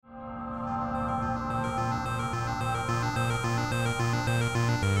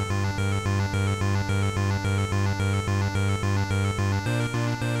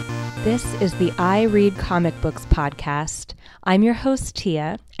This is the I Read Comic Books podcast. I'm your host,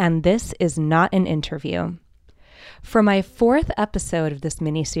 Tia, and this is not an interview. For my fourth episode of this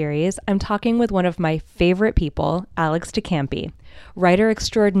miniseries, I'm talking with one of my favorite people, Alex de Campi, writer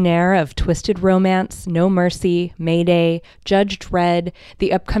extraordinaire of Twisted Romance, No Mercy, Mayday, Judge Dredd,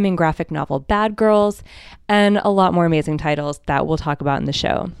 the upcoming graphic novel Bad Girls, and a lot more amazing titles that we'll talk about in the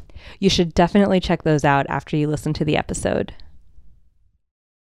show. You should definitely check those out after you listen to the episode.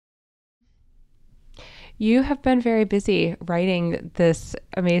 You have been very busy writing this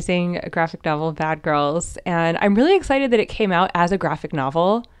amazing graphic novel, Bad Girls, and I'm really excited that it came out as a graphic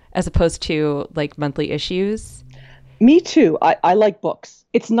novel as opposed to like monthly issues. Me too. I like books.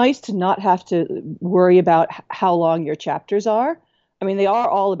 It's nice to not have to worry about how long your chapters are. I mean, they are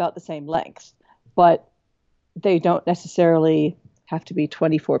all about the same length, but they don't necessarily have to be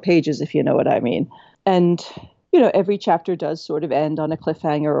 24 pages, if you know what I mean. And, every chapter does sort of end on a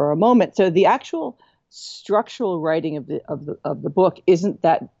cliffhanger or a moment. So the actual structural writing of the book isn't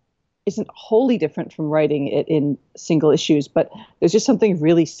wholly different from writing it in single issues, but there's just something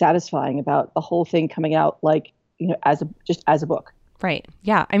really satisfying about the whole thing coming out as a book. Right.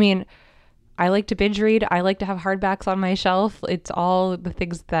 Yeah. I mean, I like to binge read. I like to have hardbacks on my shelf. It's all the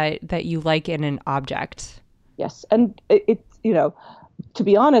things that you like in an object. Yes. And it's to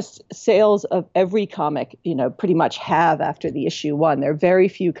be honest, sales of every comic, pretty much have after the issue one. There are very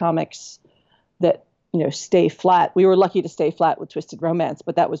few comics that stay flat. We were lucky to stay flat with Twisted Romance,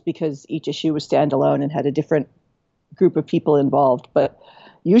 but that was because each issue was standalone and had a different group of people involved. But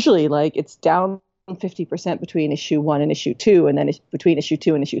usually, it's down 50% between issue one and issue two, and then between issue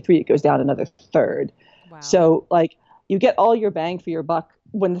two and issue three, it goes down another third. Wow. So, you get all your bang for your buck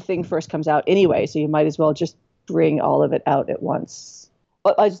when the thing first comes out anyway. So you might as well just bring all of it out at once.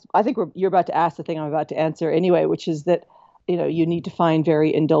 But I think you're about to ask the thing I'm about to answer anyway, which is that you need to find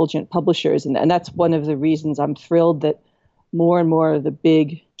very indulgent publishers. And that's one of the reasons I'm thrilled that more and more of the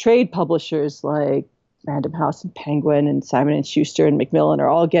big trade publishers like Random House and Penguin and Simon & Schuster and Macmillan are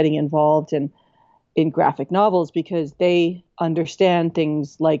all getting involved in graphic novels, because they understand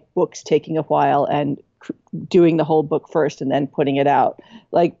things like books taking a while and doing the whole book first and then putting it out.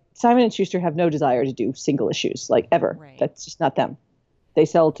 Like Simon & Schuster have no desire to do single issues, ever. Right. That's just not them. They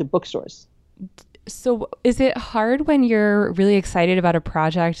sell to bookstores. So is it hard when you're really excited about a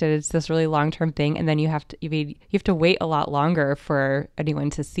project and it's this really long-term thing, and then you have to wait a lot longer for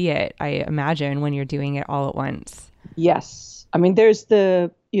anyone to see it, I imagine, when you're doing it all at once? Yes. I mean, there's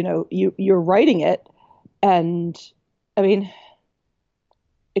you're writing it, and I mean,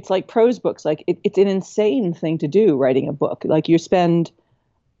 it's like prose books. It's an insane thing to do, writing a book. You spend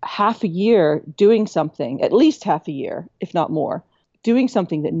half a year doing something, at least half a year, if not more, doing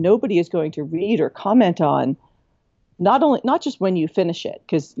something that nobody is going to read or comment on, not just when you finish it,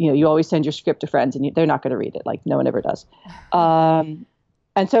 because you always send your script to friends and they're not going to read it, no one ever does. And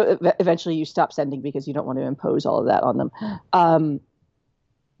so eventually you stop sending because you don't want to impose all of that on them.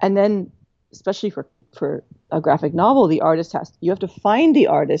 And then, especially for a graphic novel, you have to find the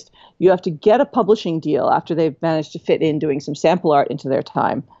artist, you have to get a publishing deal after they've managed to fit in doing some sample art into their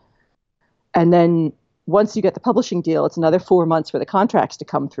time. And then once you get the publishing deal, it's another 4 months for the contracts to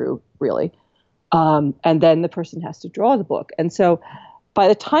come through, really. And then the person has to draw the book. And so by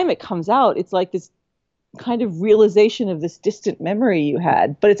the time it comes out, it's like this kind of realization of this distant memory you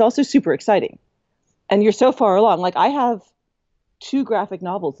had, but it's also super exciting. And you're so far along. I have 2 graphic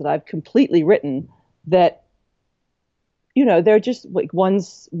novels that I've completely written that, they're just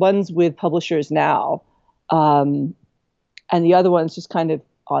one's with publishers now. And the other one's just kind of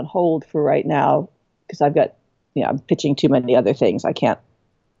on hold for right now, because I've got, I'm pitching too many other things. I can't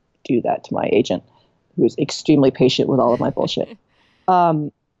do that to my agent, who is extremely patient with all of my bullshit.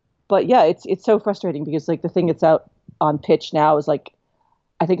 But yeah, it's so frustrating because the thing that's out on pitch now is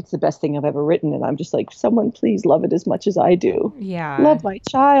I think it's the best thing I've ever written. And I'm just someone please love it as much as I do. Yeah. Love my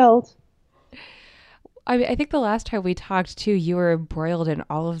child. I think the last time we talked too, you were embroiled in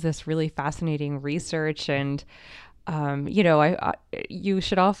all of this really fascinating research, and you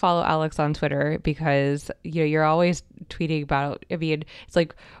should all follow Alex on Twitter, because you're always tweeting about, it's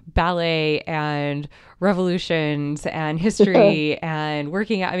like ballet and revolutions and history and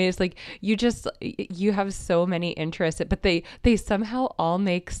working out. It's you have so many interests, but they somehow all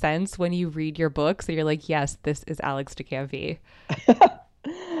make sense when you read your book. So you're like, yes, this is Alex de Campi.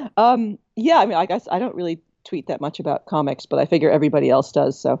 Yeah, I guess I don't really tweet that much about comics, but I figure everybody else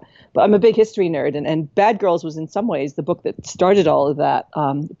does. So, but I'm a big history nerd, and Bad Girls was in some ways the book that started all of that,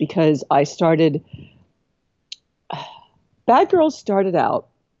 because Bad Girls started out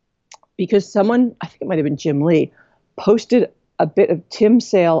because someone, I think it might have been Jim Lee, posted a bit of Tim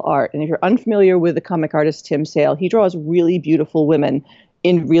Sale art. And if you're unfamiliar with the comic artist Tim Sale, he draws really beautiful women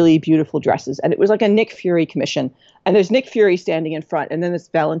in really beautiful dresses. And it was like a Nick Fury commission. And there's Nick Fury standing in front, and then this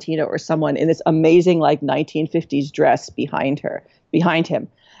Valentina or someone in this amazing like 1950s dress behind him.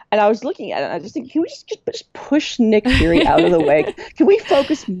 And I was looking at it, and I just think, can we just push Nick Fury out of the way? Can we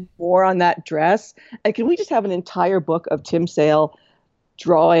focus more on that dress? And can we just have an entire book of Tim Sale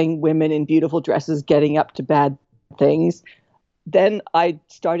drawing women in beautiful dresses getting up to bad things? Then I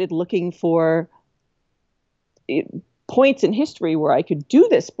started looking for points in history where I could do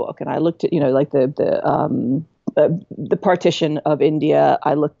this book, and I looked at, like the partition of India.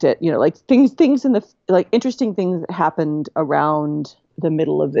 I looked at, like things in the like interesting things that happened around the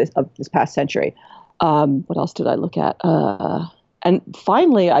middle of this past century. What else did I look at? And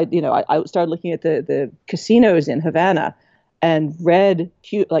finally, I started looking at the casinos in Havana and read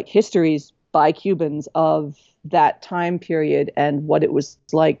like histories by Cubans of that time period and what it was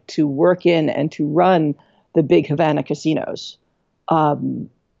like to work in and to run the big Havana casinos, and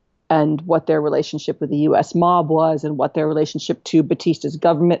what their relationship with the U.S. mob was, and what their relationship to Batista's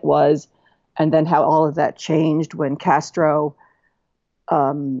government was, and then how all of that changed when Castro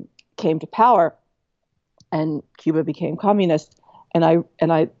came to power and Cuba became communist. And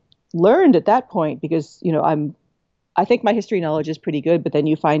I learned at that point, because I think my history knowledge is pretty good, but then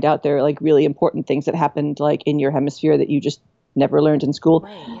you find out there are like really important things that happened like in your hemisphere that you just never learned in school.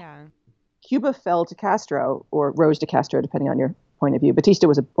 Right, yeah. Cuba fell to Castro, or rose to Castro, depending on your point of view. Batista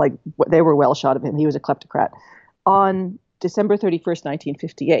was they were well shot of him. He was a kleptocrat. On December 31st,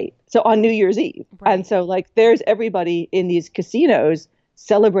 1958. So on New Year's Eve. Right. And so like there's everybody in these casinos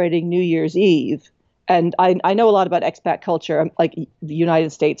celebrating New Year's Eve. And I know a lot about expat culture, like the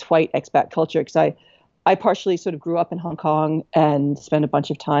United States white expat culture, because I partially sort of grew up in Hong Kong and spent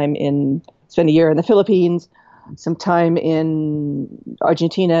a year in the Philippines, some time in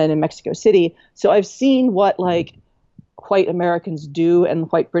Argentina and in Mexico City. So I've seen what like white Americans do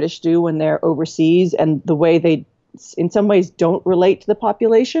and white British do when they're overseas, and the way they in some ways don't relate to the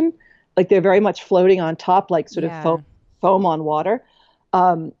population. Like they're very much floating on top, like sort of foam on water.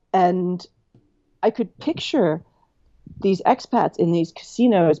 And I could picture these expats in these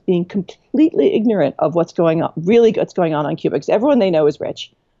casinos being completely ignorant of what's going on on Cuba, because everyone they know is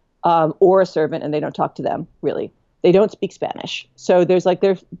rich, or a servant, and they don't talk to them really. They don't speak Spanish. So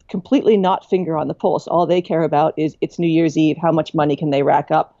they're completely not finger on the pulse. All they care about is it's New Year's Eve. How much money can they rack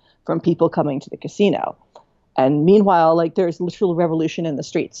up from people coming to the casino? And meanwhile, like there's literal revolution in the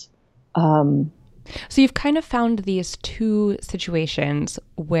streets. So you've kind of found these two situations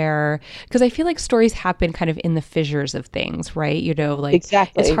where, because I feel like stories happen kind of in the fissures of things, right? Like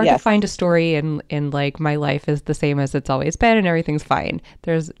exactly, it's hard to find a story in like my life is the same as it's always been and everything's fine.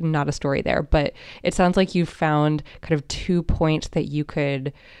 There's not a story there, but it sounds like you found kind of 2 points that you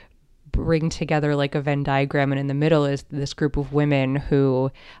could bring together like a Venn diagram, and in the middle is this group of women who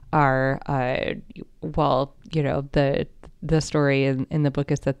are, the story in the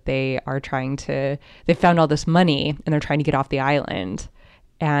book is that they found all this money and they're trying to get off the island.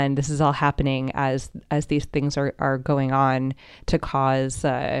 And this is all happening as these things are going on to cause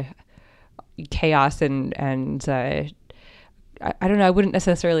chaos and I don't know, I wouldn't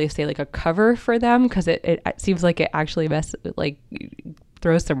necessarily say like a cover for them, because it seems like it actually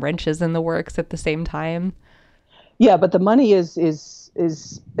throws some wrenches in the works at the same time. Yeah, but the money is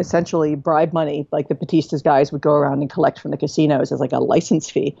essentially bribe money. Like the Batista's guys would go around and collect from the casinos as like a license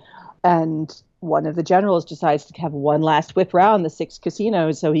fee. And one of the generals decides to have one last whip round the 6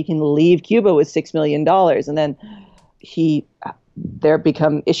 casinos so he can leave Cuba with $6 million. And then there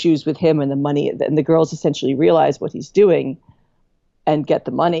become issues with him and the money, and the girls essentially realize what he's doing and get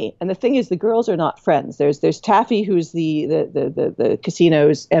the money. And the thing is, the girls are not friends. There's Taffy, who's the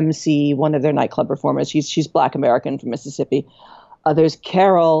casino's MC, one of their nightclub performers. She's Black American from Mississippi. There's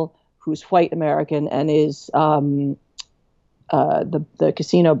Carol, who's white American and is the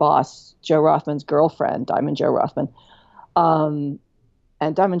casino boss, Joe Rothman's girlfriend, Diamond Joe Rothman. And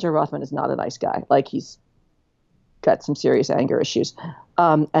Diamond Joe Rothman is not a nice guy. Like he's got some serious anger issues.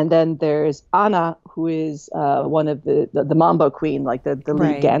 And then there's Anna, who is one of the Mambo Queen, like the lead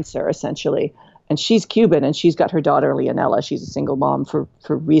right. dancer, essentially. And she's Cuban, and she's got her daughter, Leonela. She's a single mom for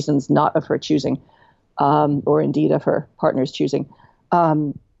reasons not of her choosing, or indeed of her partner's choosing.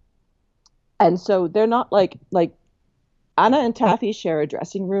 And so they're not like Anna and Taffy share a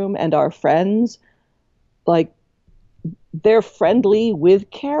dressing room and are friends. Like, they're friendly with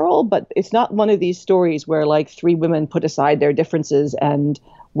Carol, but it's not one of these stories where like 3 women put aside their differences and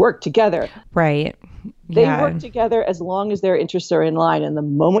work together. Right. They work together as long as their interests are in line. And the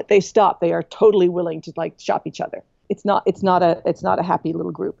moment they stop, they are totally willing to like shop each other. it's not a happy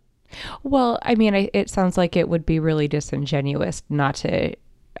little group. Well, I mean, it sounds like it would be really disingenuous not to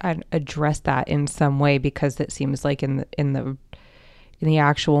address that in some way, because it seems like in the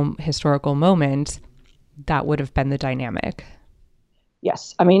actual historical moment, that would have been the dynamic.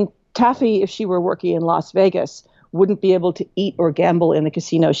 Yes. I mean, Taffy, if she were working in Las Vegas, wouldn't be able to eat or gamble in the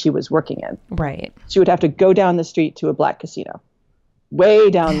casino she was working in. Right. She would have to go down the street to a black casino, way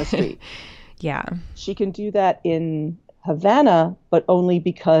down the street. Yeah. She can do that in Havana, but only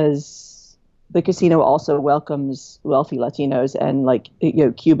because the casino also welcomes wealthy Latinos, and like,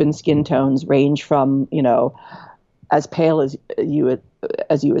 Cuban skin tones range from, as pale as you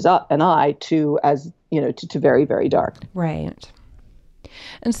and I, to as, to very, very dark. Right.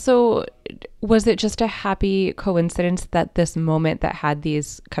 And so was it just a happy coincidence that this moment that had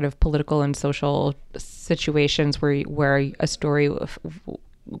these kind of political and social situations where a story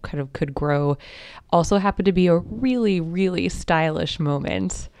kind of could grow also happened to be a really, really stylish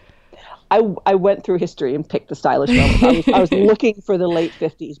moment? I went through history and picked the stylish moment. I was looking for the late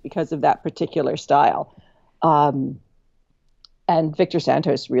 50s because of that particular style. And Victor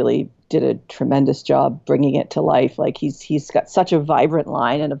Santos really did a tremendous job bringing it to life. Like, he's got such a vibrant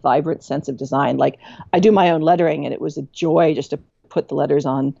line and a vibrant sense of design. Like, I do my own lettering, and it was a joy just to put the letters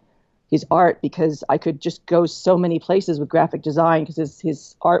on his art, because I could just go so many places with graphic design because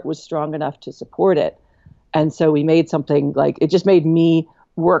his art was strong enough to support it. And so we made something, like, it just made me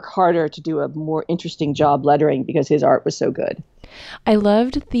work harder to do a more interesting job lettering because his art was so good. I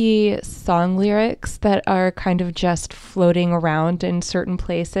loved the song lyrics that are kind of just floating around in certain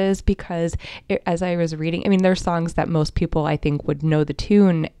places, because as I was reading, I mean, there are songs that most people, I think, would know the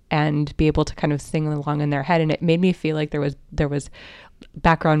tune and be able to kind of sing along in their head. And it made me feel like there was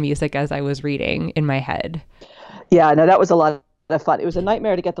background music as I was reading in my head. Yeah, no, that was a lot of fun. It was a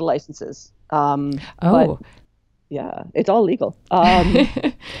nightmare to get the licenses. But yeah, it's all legal.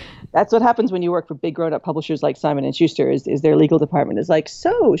 That's what happens when you work for big grown-up publishers like Simon & Schuster, is their legal department is like,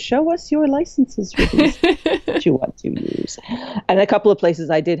 so show us your licenses for these that you want to use. And a couple of places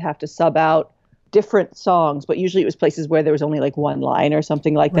I did have to sub out different songs, but usually it was places where there was only like one line or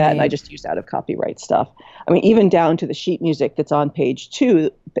something like that, and I just used out of copyright stuff. I mean, even down to the sheet music that's on page 2,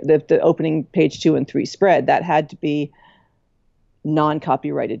 the opening page 2 and 3 spread, that had to be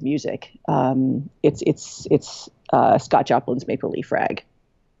non-copyrighted music. It's Scott Joplin's Maple Leaf Rag.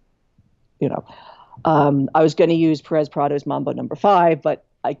 I was going to use Perez Prado's Mambo No. 5, but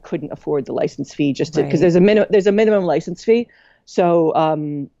I couldn't afford the license fee because there's a minimum license fee.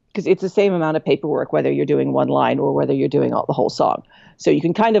 So because it's the same amount of paperwork whether you're doing one line or whether you're doing the whole song. So you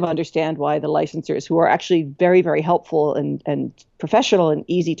can kind of understand why the licensors, who are actually very, very helpful and professional and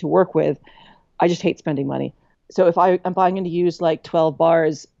easy to work with, I just hate spending money. So if I'm going to use like 12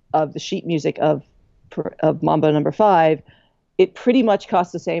 bars of the sheet music of Mambo No. 5, it pretty much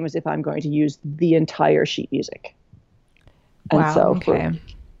costs the same as if I'm going to use the entire sheet music. And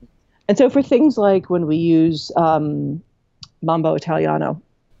so for things like when we use Mambo Italiano,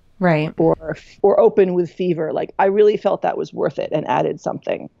 right, or Open with Fever, like, I really felt that was worth it and added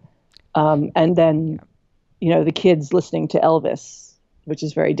something. And then, the kids listening to Elvis, which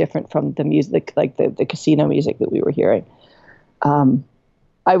is very different from the music, like the casino music that we were hearing.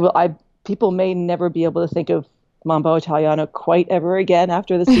 People may never be able to think of Mambo Italiano quite ever again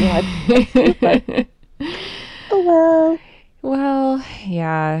after the scene. But, oh well. Well,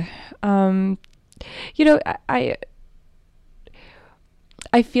 yeah.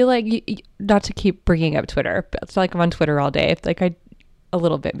 I feel like, not to keep bringing up Twitter, but it's like I'm on Twitter all day. Like a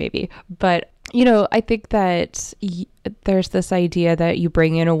little bit maybe, but I think that there's this idea that you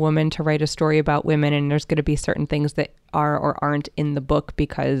bring in a woman to write a story about women, and there's going to be certain things that are or aren't in the book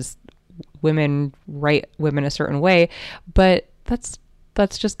because women write women a certain way, but that's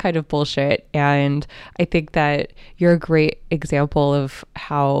just kind of bullshit. And I think that you're a great example of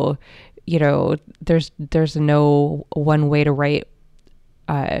how, there's no one way to write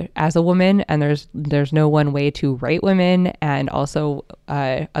as a woman, and there's no one way to write women, and also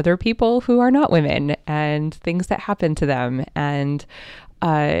other people who are not women and things that happen to them. And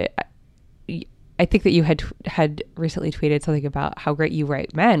I think that you had recently tweeted something about how great you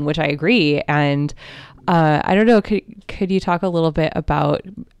write men, which I agree. And I don't know, could you talk a little bit about,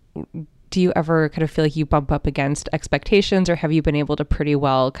 do you ever kind of feel like you bump up against expectations, or have you been able to pretty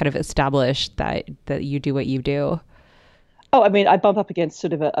well kind of establish that you do what you do? Oh, I mean, I bump up against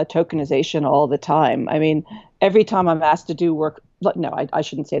sort of a tokenization all the time. I mean, every time I'm asked to do work, no, I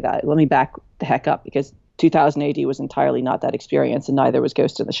shouldn't say that. Let me back the heck up, because 2000 AD was entirely not that experience, and neither was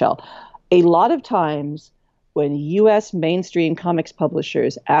Ghost in the Shell. A lot of times when U.S. mainstream comics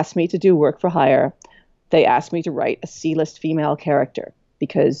publishers ask me to do work for hire, they asked me to write a C-list female character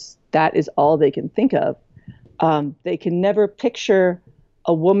because that is all they can think of. They can never picture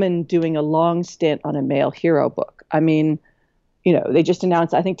a woman doing a long stint on a male hero book. I mean, they just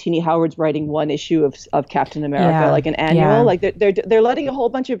announced, I think Teenie Howard's writing one issue of Captain America, like an annual. Yeah. Like they're letting a whole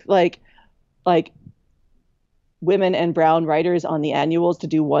bunch of like women and brown writers on the annuals to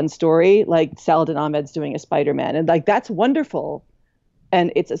do one story, like Saladin Ahmed's doing a Spider-Man. And like, that's wonderful.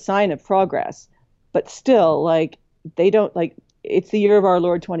 And it's a sign of progress. But still, like, they don't, like, it's the year of our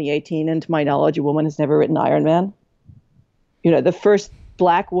Lord 2018. And to my knowledge, a woman has never written Iron Man. The first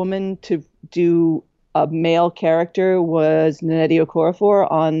Black woman to do a male character was Nnedi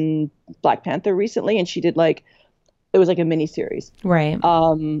Okorafor on Black Panther recently. And she did it was like a mini series. Right.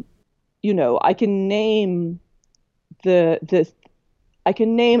 I can name I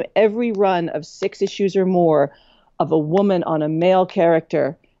can name every run of 6 issues or more of a woman on a male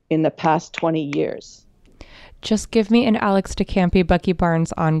character in the past 20 years. Just give me an Alex DeCampi, Bucky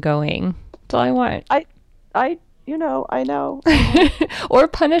Barnes ongoing. That's all I want. I know. Or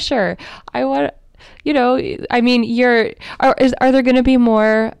Punisher. I want, I mean, are there going to be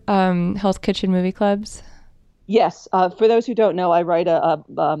more Hell's Kitchen movie clubs? Yes. For those who don't know, I write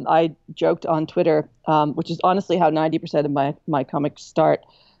I joked on Twitter, which is honestly how 90% of my comics start,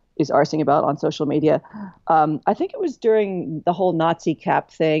 is arsing about on social media. I think it was during the whole Nazi cap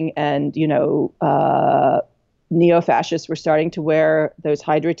thing, and neo-fascists were starting to wear those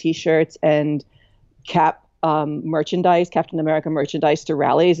Hydra t-shirts and Cap merchandise, Captain America merchandise, to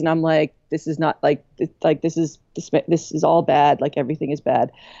rallies, and I'm like, this is not this is all bad. Like, everything is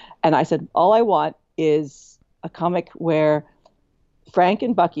bad. And I said, all I want is a comic where Frank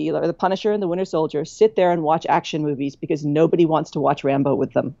and Bucky, or the Punisher and the Winter Soldier, sit there and watch action movies because nobody wants to watch Rambo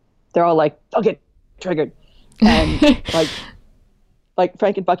with them. They're all like, I'll get triggered. And like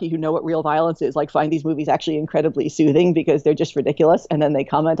Frank and Bucky, who know what real violence is, like, find these movies actually incredibly soothing because they're just ridiculous. And then they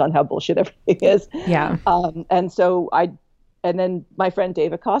comment on how bullshit everything is. Yeah. And then my friend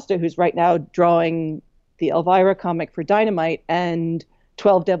Dave Acosta, who's right now drawing the Elvira comic for Dynamite, and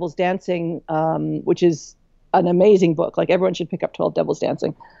 12 Devils Dancing, which is an amazing book. Like, everyone should pick up 12 Devils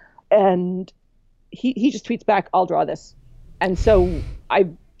Dancing. And he just tweets back, I'll draw this. And so I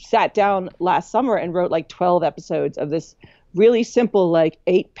sat down last summer and wrote 12 episodes of this really simple,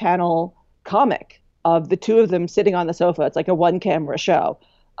 8-panel comic of the two of them sitting on the sofa. It's like a 1-camera show,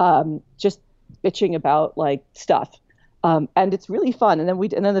 just bitching about stuff. And it's really fun. And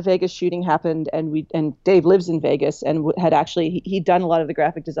then the Vegas shooting happened, and Dave lives in Vegas and had actually, he'd done a lot of the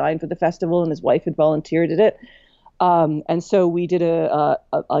graphic design for the festival, and his wife had volunteered at it. And so we did a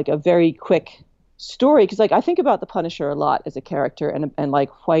very quick story, because I think about the Punisher a lot as a character, and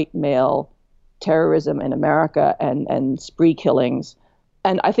white male terrorism in America and spree killings.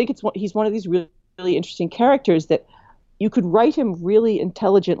 And I think he's one of these really, really interesting characters that you could write him really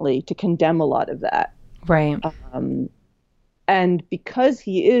intelligently to condemn a lot of that. Right. And because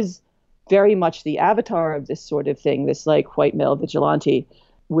he is very much the avatar of this sort of thing, this white male vigilante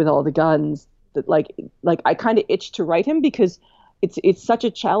with all the guns, that I kind of itch to write him, because it's such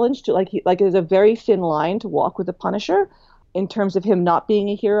a challenge to there's a very thin line to walk with the Punisher, in terms of him not being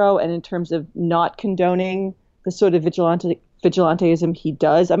a hero and in terms of not condoning the sort of vigilanteism he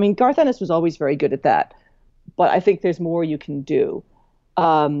does. I mean, Garth Ennis was always very good at that, but I think there's more you can do.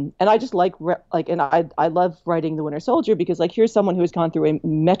 And I just and I love writing the Winter Soldier, because here's someone who has gone through a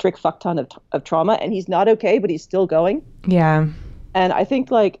metric fuck ton of trauma, and he's not okay, but he's still going. Yeah. And I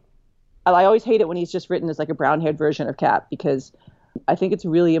think I always hate it when he's just written as a brown-haired version of Cap, because I think it's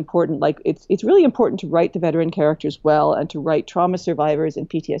really important. It's really important to write the veteran characters well, and to write trauma survivors and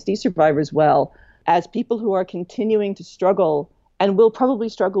PTSD survivors well, as people who are continuing to struggle and will probably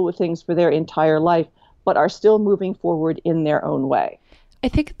struggle with things for their entire life, but are still moving forward in their own way. I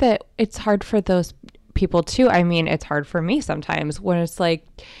think that it's hard for those people too. I mean, it's hard for me sometimes when it's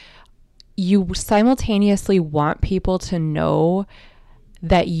you simultaneously want people to know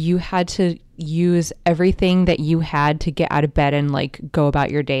that you had to use everything that you had to get out of bed and go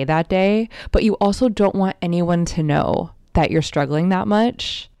about your day that day, but you also don't want anyone to know that you're struggling that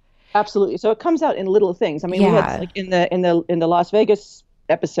much. Absolutely. So it comes out in little things. I mean, we had in the Las Vegas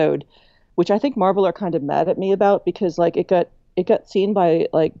episode, which I think Marvel are kind of mad at me about, because it got seen by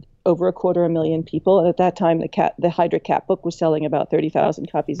over 250,000 people, and at that time the Hydra Cat book was selling about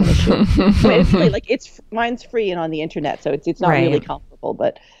 30,000 copies in a issue. I mean, it's really, mine's free and on the internet, so it's not really comparable,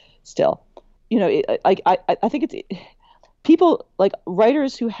 but still, I think it's people,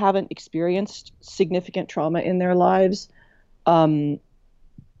 writers who haven't experienced significant trauma in their lives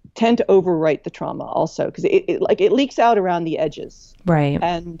tend to overwrite the trauma also, because it leaks out around the edges. Right.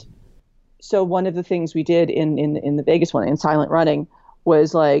 And so one of the things we did in the Vegas one, in Silent Running,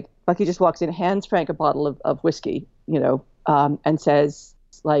 was like Bucky just walks in, hands Frank a bottle of whiskey, and says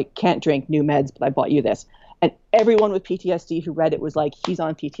like, can't drink, new meds, but I bought you this. And everyone with PTSD who read it was like, he's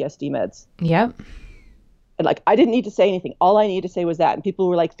on PTSD meds. Yep. And like, I didn't need to say anything. All I needed to say was that. And people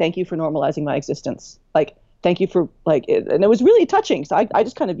were like, thank you for normalizing my existence. Like, thank you for like, and it was really touching. So I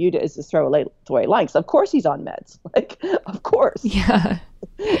just kind of viewed it as this throwaway line. So of course he's on meds. Like, of course. Yeah.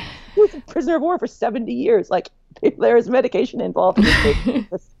 He was a prisoner of war for 70 years. Like, there is medication involved in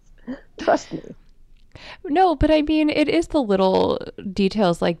this. Trust me. No, but I mean, it is the little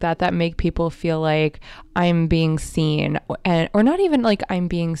details like that that make people feel like I'm being seen, or not even like I'm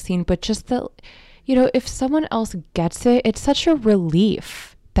being seen, but just that, if someone else gets it, it's such a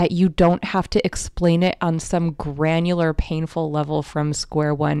relief that you don't have to explain it on some granular, painful level from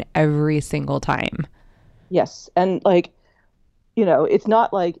square one every single time. Yes. And like, it's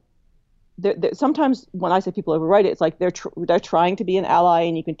not like, sometimes when I say people overwrite it, it's like they're trying to be an ally,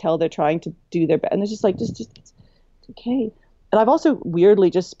 and you can tell they're trying to do their best. And it's just like, just it's okay. And I've also weirdly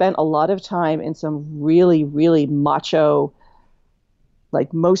just spent a lot of time in some really, really macho,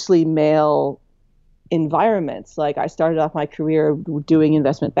 like mostly male environments. Like I started off my career doing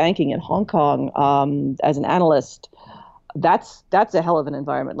investment banking in Hong Kong as an analyst. That's a hell of an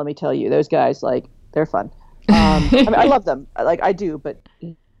environment, let me tell you. Those guys, like, they're fun. I mean, I love them, like I do, but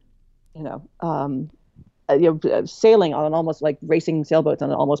sailing on an almost like racing sailboats on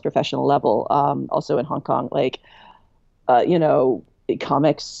an almost professional level. Also in Hong Kong, like,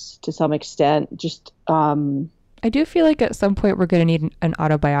 comics to some extent. Just I do feel like at some point we're going to need an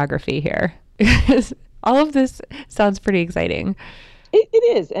autobiography here. All of this sounds pretty exciting.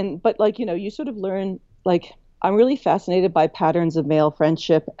 It is, but like you sort of learn. Like, I'm really fascinated by patterns of male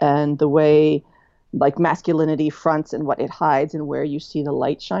friendship and the way, like, masculinity fronts and what it hides and where you see the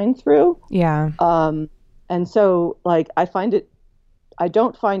light shine through. Yeah. And so like I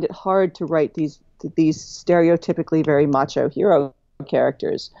don't find it hard to write these stereotypically very macho hero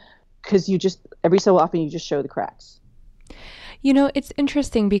characters, because you just, every so often you just show the cracks. It's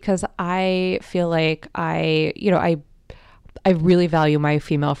interesting because I feel like I really value my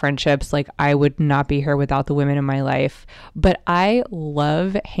female friendships. Like, I would not be here without the women in my life, but I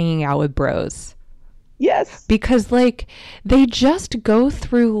love hanging out with bros. Yes. Because like they just go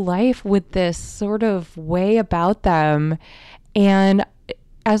through life with this sort of way about them. And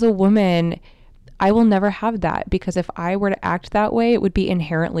as a woman, I will never have that, because if I were to act that way, it would be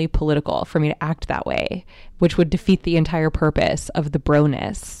inherently political for me to act that way, which would defeat the entire purpose of the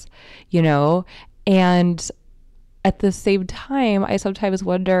broness, And at the same time, I sometimes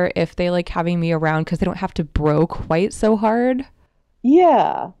wonder if they like having me around because they don't have to bro quite so hard.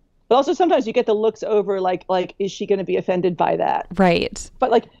 Yeah. But also sometimes you get the looks over like, is she going to be offended by that? Right.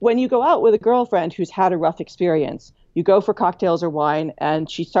 But like when you go out with a girlfriend who's had a rough experience, you go for cocktails or wine and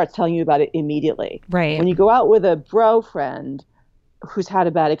she starts telling you about it immediately. Right. When you go out with a bro friend who's had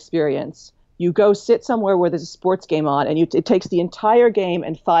a bad experience, you go sit somewhere where there's a sports game on, and it takes the entire game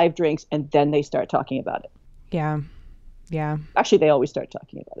and 5 drinks, and then they start talking about it. Yeah. Yeah. Actually, they always start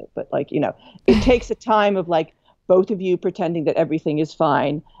talking about it. But like, it takes a time of like both of you pretending that everything is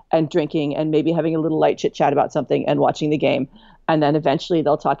fine and drinking and maybe having a little light chit chat about something and watching the game. And then eventually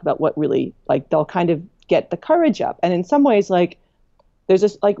they'll talk about what really, like, they'll kind of get the courage up. And in some ways, like, there's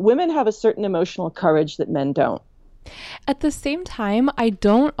this, like, women have a certain emotional courage that men don't. At the same time, I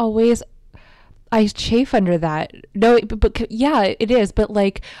chafe under that. No, but yeah, it is. But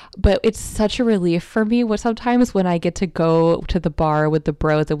it's such a relief for me sometimes when I get to go to the bar with the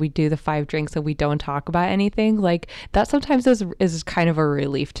bros and we do the 5 drinks and we don't talk about anything. Like, that sometimes is kind of a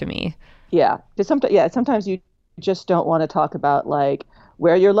relief to me. Yeah. Because sometimes you just don't want to talk about like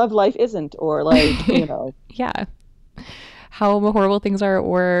where your love life isn't, or like, Yeah. How horrible things are at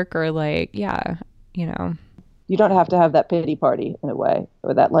work, or like, yeah, You don't have to have that pity party in a way,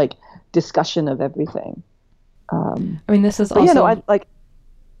 or that like discussion of everything. I mean, this is also. I like.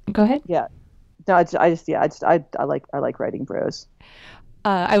 Go ahead. Yeah. No, I like writing bros.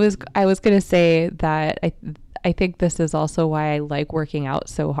 I was gonna say that I think this is also why I like working out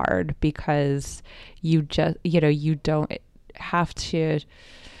so hard, because you just you don't have to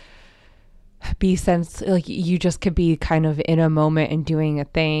be like, you just could be kind of in a moment and doing a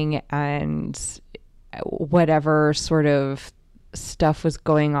thing, and whatever sort of stuff was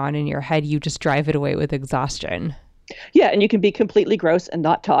going on in your head, you just drive it away with exhaustion. Yeah, and you can be completely gross and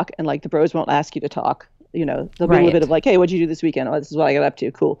not talk, and like the bros won't ask you to talk. There'll be a little bit of like, hey, what'd you do this weekend? Oh, this is what I got up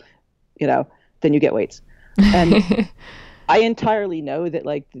to. Cool. Then you get weights. And I entirely know that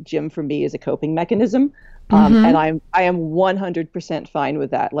like the gym for me is a coping mechanism. And Mm-hmm. I am 100% fine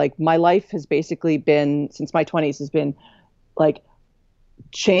with that. Like my life has basically been since my 20s has been like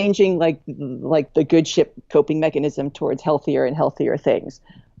changing like the good ship coping mechanism towards healthier and healthier things.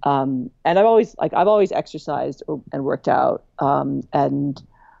 And I've always exercised and worked out. And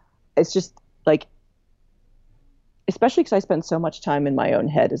it's just like, especially because I spend so much time in my own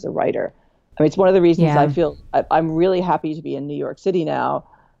head as a writer. I mean, it's one of the reasons I Yeah. feel I'm really happy to be in New York City now,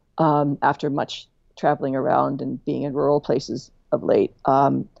 after much traveling around and being in rural places of late.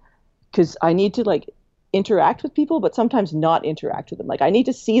 Because I need to like interact with people, but sometimes not interact with them. Like I need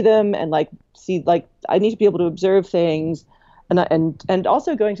to see them and like see like I need to be able to observe things, and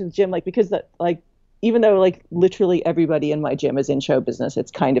also going to the gym like because that like even though like literally everybody in my gym is in show business,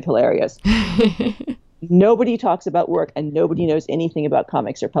 it's kind of hilarious. Nobody talks about work and nobody knows anything about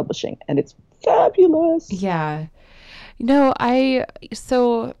comics or publishing, and it's fabulous. Yeah. No,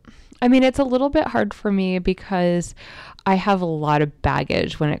 so, I mean, it's a little bit hard for me because I have a lot of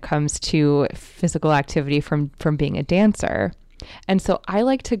baggage when it comes to physical activity from being a dancer. And so I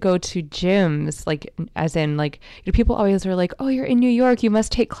like to go to gyms, like, as in, like, people always are like, oh, you're in New York, you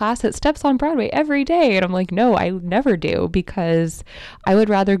must take class at Steps on Broadway every day. And I'm like, no, I never do because I would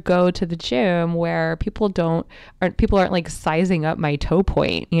rather go to the gym where people aren't like sizing up my toe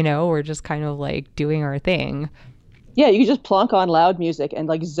point, we're just kind of like doing our thing. Yeah, you just plonk on loud music and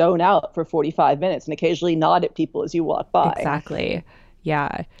like zone out for 45 minutes and occasionally nod at people as you walk by. Exactly.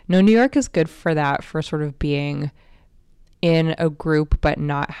 Yeah. No, New York is good for that, for sort of being in a group, but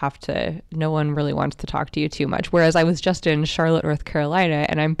not have to, no one really wants to talk to you too much. Whereas I was just in Charlotte, North Carolina,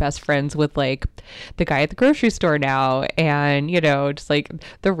 and I'm best friends with like the guy at the grocery store now, and, just like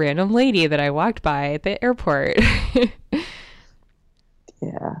the random lady that I walked by at the airport.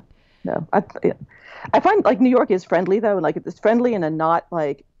 Yeah. No. I find like New York is friendly though, and like it's friendly in a not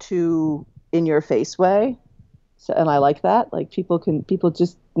like too in your face way. So, and I like that. Like people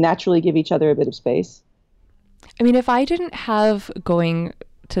just naturally give each other a bit of space. I mean, if I didn't have going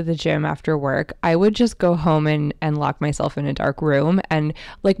to the gym after work, I would just go home and lock myself in a dark room. And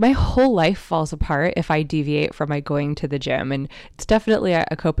like my whole life falls apart if I deviate from my going to the gym. And it's definitely a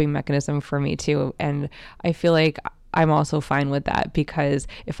coping mechanism for me too. And I feel like I'm also fine with that because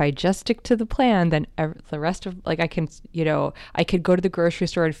if I just stick to the plan, then the rest of like I could go to the grocery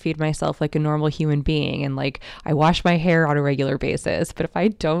store and feed myself like a normal human being. And like I wash my hair on a regular basis. But if I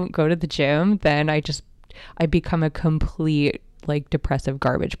don't go to the gym, then I become a complete like depressive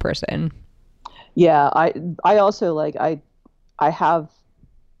garbage person. Yeah, I also like I have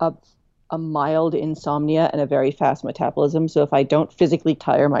a a mild insomnia and a very fast metabolism. So if I don't physically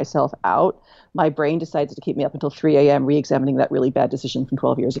tire myself out, my brain decides to keep me up until 3 a.m. re-examining that really bad decision from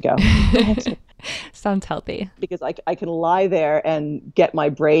 12 years ago. Sounds healthy. Because I can lie there and get my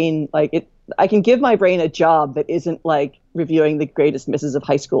brain like it. I can give my brain a job that isn't like reviewing the greatest misses of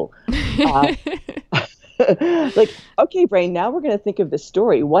high school. Uh, like, okay, brain, now we're going to think of this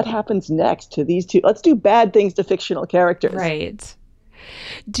story. What happens next to these two? Let's do bad things to fictional characters. Right.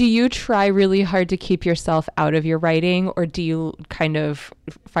 Do you try really hard to keep yourself out of your writing, or do you kind of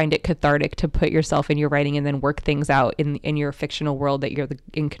find it cathartic to put yourself in your writing and then work things out in your fictional world that you're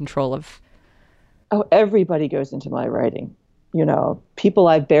in control of? Oh, everybody goes into my writing. You know, people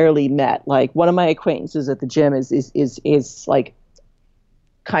I barely met. Like one of my acquaintances at the gym is like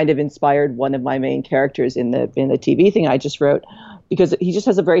kind of inspired one of my main characters in the TV thing I just wrote, because he just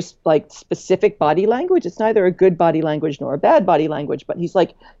has a very like specific body language. It's neither a good body language nor a bad body language, but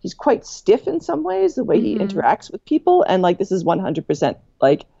he's quite stiff in some ways the way he Mm-hmm. interacts with people, and like this is 100%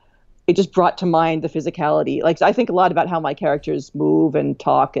 like it just brought to mind the physicality. Like I think a lot about how my characters move and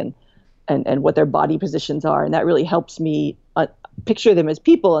talk and what their body positions are, and that really helps me picture them as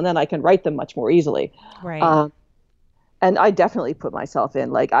people, and then I can write them much more easily. Right. Um, and I definitely put myself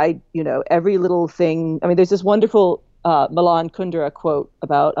in. Like every little thing. I mean, there's this wonderful Milan Kundera quote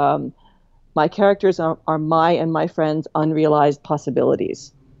about my characters are my and my friends' unrealized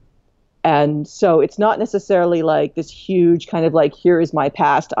possibilities. And so it's not necessarily like this huge kind of like, here is my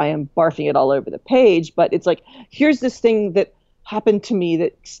past, I am barfing it all over the page, but it's like, here's this thing that happened to me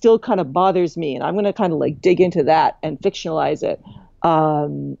that still kind of bothers me, and I'm going to kind of like dig into that and fictionalize it.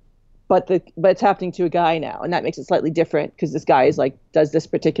 Um, but it's happening to a guy now, and that makes it slightly different because this guy is like does this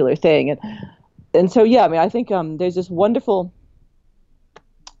particular thing, and so yeah, I mean, I think there's this wonderful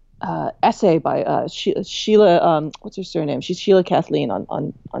essay by Sheila, what's her surname? She's Sheila Kathleen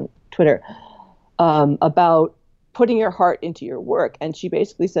on Twitter, about putting your heart into your work, and she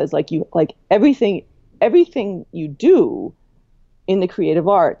basically says like you like everything you do in the creative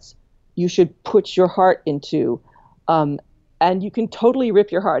arts, you should put your heart into. And you can totally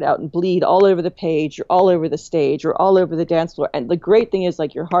rip your heart out and bleed all over the page, or all over the stage, or all over the dance floor. And the great thing is,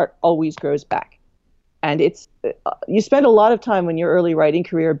 like, your heart always grows back. And you spend a lot of time in your early writing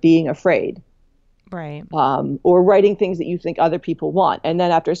career being afraid. Right. Or writing things that you think other people want. And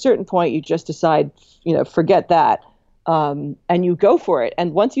then after a certain point, you just decide, forget that. And you go for it.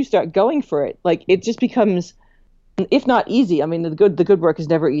 And once you start going for it, like, it just becomes, if not easy, I mean, the good work is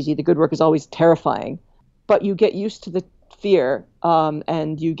never easy. The good work is always terrifying. But you get used to the fear,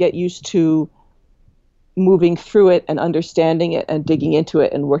 and you get used to moving through it and understanding it and digging into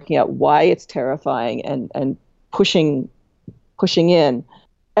it and working out why it's terrifying and pushing in.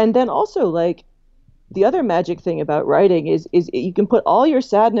 And then also, like, the other magic thing about writing is you can put all your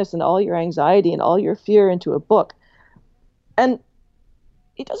sadness and all your anxiety and all your fear into a book, and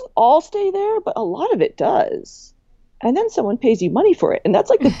it doesn't all stay there, but a lot of it does. And then someone pays you money for it, and that's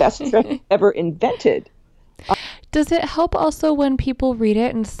like the best trick ever invented. Does it help also when people read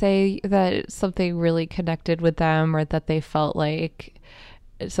it and say that something really connected with them, or that they felt like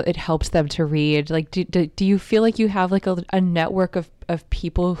so it helps them to read? Like, do you feel like you have like a network of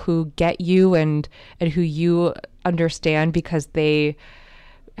people who get you and who you understand because they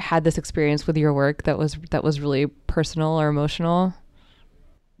had this experience with your work that was really personal or emotional?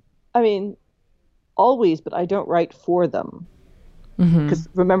 I mean, always, but I don't write for them. Because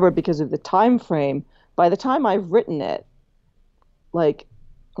because of the time frame, by the time I've written it, like,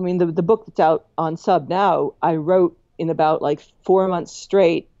 I mean, the book that's out on Sub now, I wrote in about like 4 months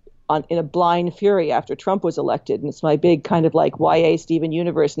straight in a blind fury after Trump was elected. And it's my big kind of like YA Steven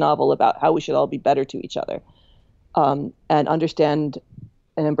Universe novel about how we should all be better to each other, and understand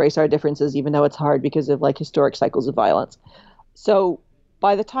and embrace our differences, even though it's hard because of like historic cycles of violence. So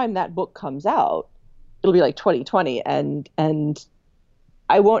by the time that book comes out, it'll be like 2020, and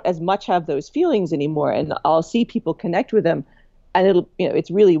I won't as much have those feelings anymore, and I'll see people connect with them, and it'll,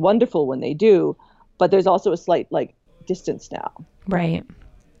 it's really wonderful when they do, but there's also a slight like distance now. Right.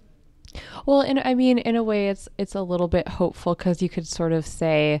 Well, I mean, in a way, it's a little bit hopeful, because you could sort of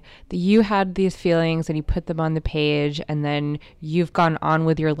say that you had these feelings and you put them on the page, and then you've gone on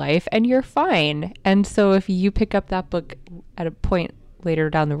with your life and you're fine. And so if you pick up that book at a point later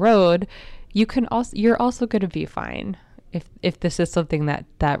down the road, you're also going to be fine if this is something that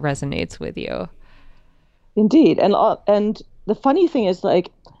resonates with you. Indeed. And the funny thing is, like,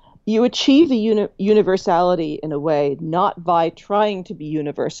 you achieve the universality in a way not by trying to be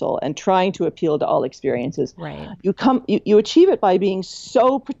universal and trying to appeal to all experiences. Right. You achieve it by being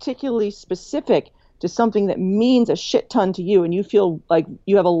so particularly specific to something that means a shit ton to you, and you feel like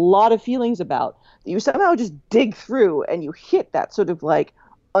you have a lot of feelings about, that you somehow just dig through and you hit that sort of like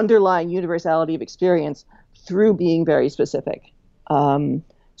underlying universality of experience through being very specific.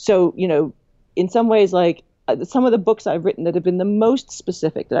 So, in some ways, like, some of the books I've written that have been the most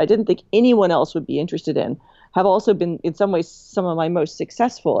specific, that I didn't think anyone else would be interested in, have also been in some ways some of my most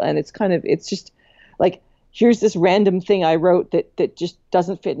successful. And it's just like, here's this random thing I wrote that just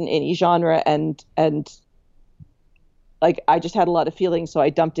doesn't fit in any genre, and like, I just had a lot of feelings, so I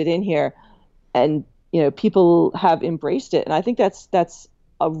dumped it in here, and people have embraced it. And I think that's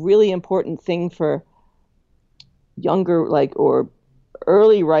a really important thing for younger, like, or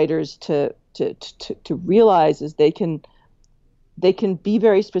early writers to realize, is they can be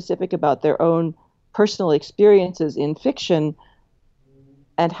very specific about their own personal experiences in fiction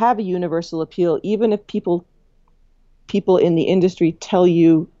and have a universal appeal, even if people in the industry tell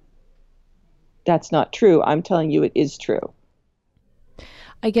you that's not true. I'm telling you it is true.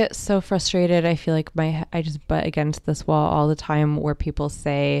 I get so frustrated. I feel like I just butt against this wall all the time, where people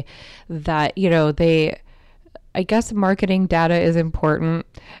say that, I guess marketing data is important.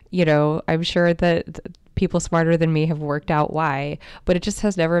 I'm sure that people smarter than me have worked out why, but it just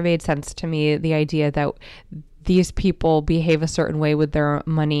has never made sense to me, the idea that these people behave a certain way with their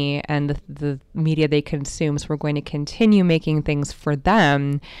money and the media they consume, so we're going to continue making things for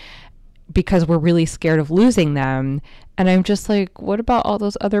them because we're really scared of losing them. And I'm just like, what about all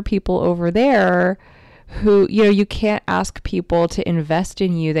those other people over there who, you can't ask people to invest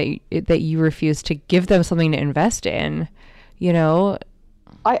in you that you refuse to give them something to invest in,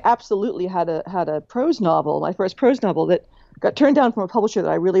 I absolutely had a prose novel, my first prose novel, that got turned down from a publisher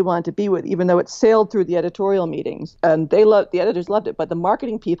that I really wanted to be with, even though it sailed through the editorial meetings, and the editors loved it, but the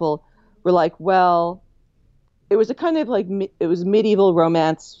marketing people were like, well, it was a kind of like, it was medieval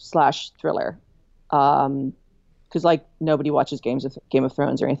romance / thriller. Because like nobody watches Game of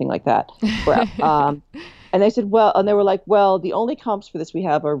Thrones or anything like that. And they said, and they were like, well, the only comps for this we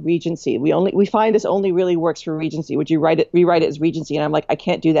have are Regency. We find this only really works for Regency. Would you rewrite it as Regency? And I'm like, I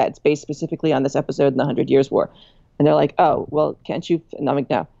can't do that. It's based specifically on this episode in the 100 Years' War. And they're like, oh, well, can't you? And I'm like,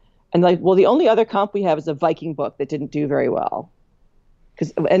 no. And like, well, the only other comp we have is a Viking book that didn't do very well.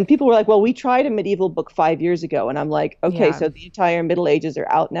 And people were like, well, we tried a medieval book 5 years ago. And I'm like, okay, Yeah. so the entire Middle Ages are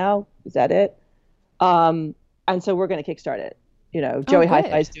out now. Is that it? And so we're going to kickstart it. Oh, Joey Hi-Fi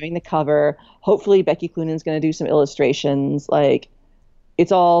good. is doing the cover. Hopefully Becky Cloonan's going to do some illustrations. Like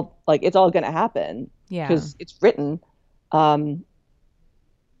it's all going to happen Yeah. because it's written. And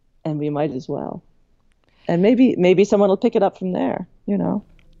we might as well. And maybe someone will pick it up from there.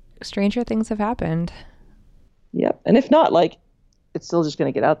 Stranger things have happened. Yep. And if not, like, it's still just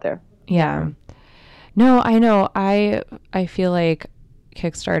going to get out there. Yeah. No, I know. I feel like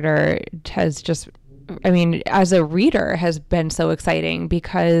Kickstarter has just, I mean, as a reader, has been so exciting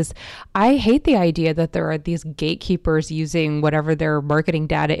because I hate the idea that there are these gatekeepers using whatever their marketing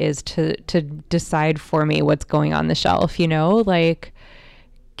data is to decide for me what's going on the shelf, like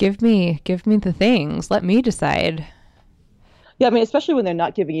give me the things, let me decide. Yeah, I mean, especially when they're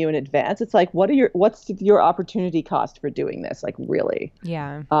not giving you in advance, it's like, what's your opportunity cost for doing this? Like, really?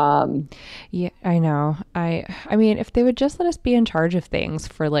 Yeah. Yeah, I know. I mean, if they would just let us be in charge of things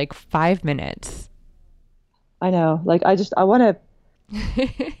for like 5 minutes. I know. Like, I want to.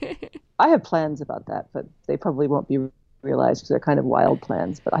 I have plans about that, but they probably won't be realized because they're kind of wild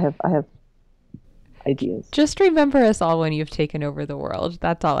plans. But I have ideas. Just remember us all when you've taken over the world.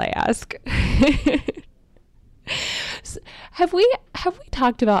 That's all I ask. Have we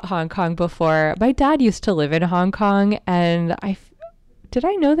talked about Hong Kong before? My dad used to live in Hong Kong, and did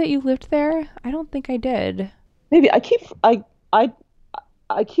I know that you lived there? I don't think I did. Maybe I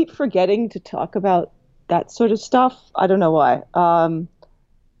keep forgetting to talk about that sort of stuff. I don't know why.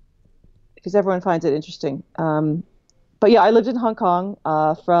 Because everyone finds it interesting. But yeah, I lived in Hong Kong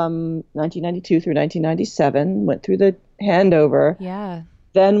from 1992 through 1997. Went through the handover. Yeah.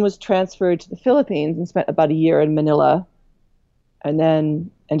 Then was transferred to the Philippines and spent about a year in Manila, and then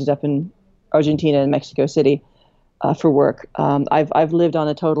ended up in Argentina and Mexico City for work. I've lived on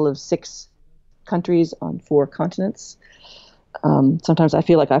a total of 6 countries on 4 continents. Sometimes I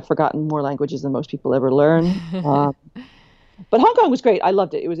feel like I've forgotten more languages than most people ever learn. But Hong Kong was great. I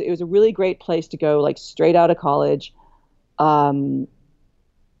loved it. It was a really great place to go, like straight out of college. It was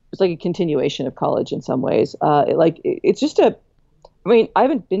like a continuation of college in some ways. It's just I mean, I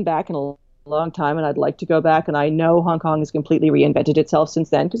haven't been back in a long time, and I'd like to go back. And I know Hong Kong has completely reinvented itself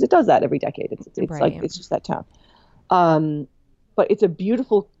since then because it does that every decade. It's Right. like it's just that town. But it's a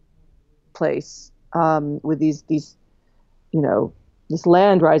beautiful place with these this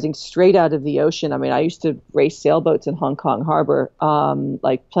land rising straight out of the ocean. I mean, I used to race sailboats in Hong Kong Harbor,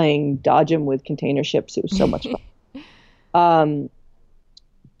 like playing dodgem with container ships. It was so much fun.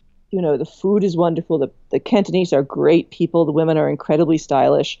 The food is wonderful. The Cantonese are great people. The women are incredibly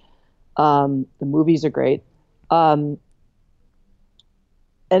stylish. The movies are great. And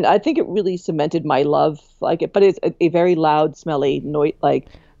I think it really cemented my love like it, but it's a very loud, smelly,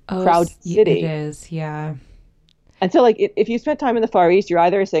 crowded city. It is, yeah. And so like if you spent time in the Far East, you're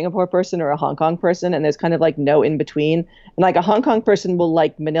either a Singapore person or a Hong Kong person, and there's kind of like no in between. And like a Hong Kong person will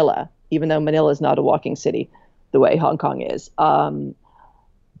like Manila, even though Manila is not a walking city the way Hong Kong is.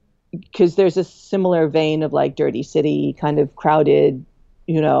 Because there's a similar vein of like dirty city, kind of crowded,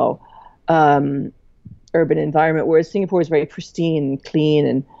 urban environment, whereas Singapore is very pristine and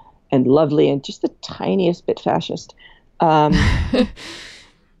clean and lovely and just the tiniest bit fascist. Yeah,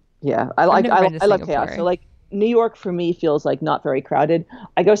 I love chaos. So like New York for me feels like not very crowded.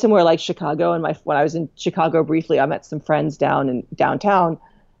 I go somewhere like Chicago, and when I was in Chicago briefly, I met some friends downtown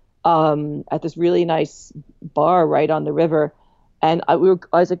at this really nice bar right on the river. And I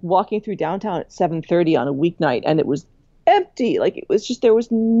was like walking through downtown at 7:30 on a weeknight, and it was empty. Like it was just there was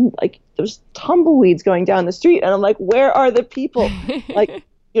tumbleweeds going down the street, and I'm like, where are the people? Like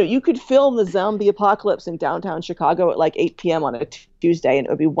you could film the zombie apocalypse in downtown Chicago at like 8 p.m. on a Tuesday, and it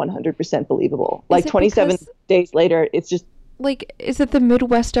would be 100% believable. Like 27 days later, it's just like, is it the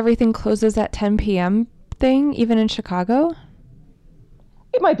Midwest? Everything closes at 10 p.m. thing, even in Chicago?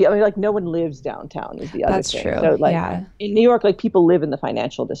 It might be. I mean, like no one lives downtown is the other That's thing. true. So, like, yeah. In New York, like people live in the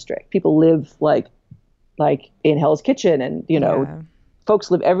financial district. People live like in Hell's Kitchen, and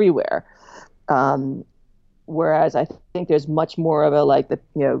folks live everywhere. Whereas I think there's much more of a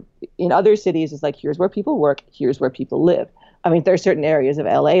in other cities it's like here's where people work, here's where people live. I mean, there's certain areas of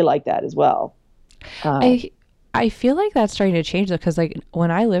LA like that as well. I feel like that's starting to change though, because like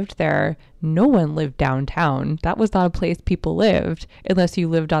when I lived there, no one lived downtown. That was not a place people lived unless you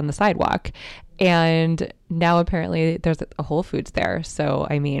lived on the sidewalk. And now apparently there's a Whole Foods there. So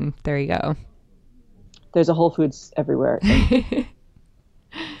I mean, there you go. There's a Whole Foods everywhere.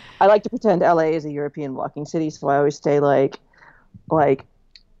 I like to pretend LA is a European walking city, so I always stay like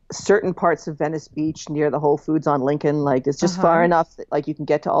certain parts of Venice Beach near the Whole Foods on Lincoln. Like it's just far Uh-huh. enough that like you can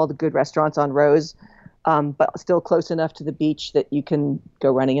get to all the good restaurants on Rose, but still close enough to the beach that you can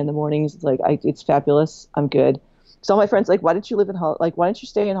go running in the mornings. It's fabulous. I'm good. So all my friends like, why didn't you live in why don't you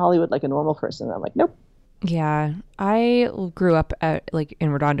stay in Hollywood like a normal person? And I'm like, nope. Yeah, I grew up at like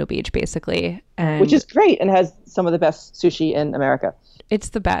in Redondo Beach basically, Which and is great and has some of the best sushi in America. it's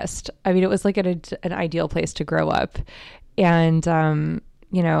the best. I mean, it was like an ideal place to grow up. And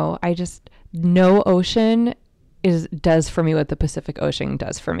I just no ocean is does for me what the Pacific Ocean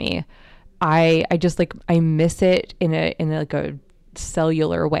does for me. I just like I miss it in like a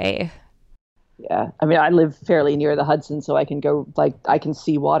cellular way. Yeah, I mean, I live fairly near the Hudson, so I can go like I can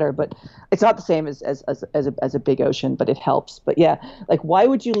see water, but it's not the same as a big ocean, but it helps. But yeah, like why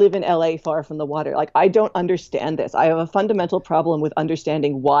would you live in LA far from the water? Like I don't understand this. I have a fundamental problem with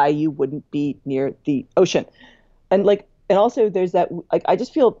understanding why you wouldn't be near the ocean. And also there's that like I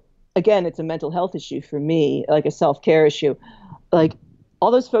just feel again it's a mental health issue for me, like a self-care issue. Like all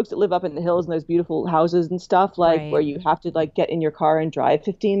those folks that live up in the hills in those beautiful houses and stuff, like where Right. you have to like get in your car and drive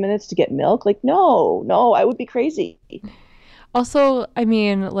 15 minutes to get milk. Like, no, I would be crazy. Also, I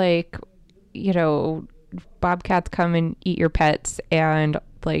mean, like, you know, bobcats come and eat your pets, and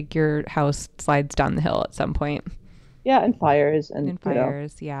like your house slides down the hill at some point. Yeah, and fires and And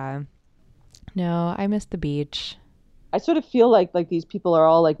fires, yeah. No, I miss the beach. I sort of feel like these people are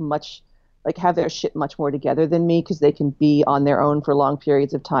all like much like have their shit much more together than me because they can be on their own for long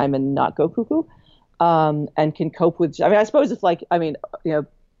periods of time and not go cuckoo. And can cope with. I mean, I suppose it's like I mean, you know,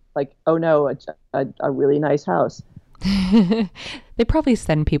 like oh no, a really nice house. They probably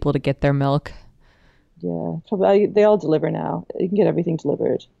send people to get their milk. Yeah, probably they all deliver now. You can get everything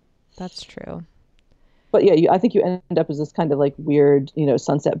delivered. That's true. But yeah, I think you end up as this kind of like weird, you know,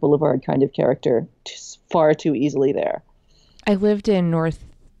 Sunset Boulevard kind of character far too easily there. I lived in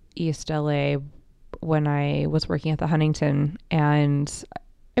Northeast LA when I was working at the Huntington, and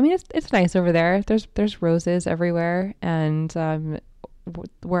I mean it's nice over there. There's roses everywhere, and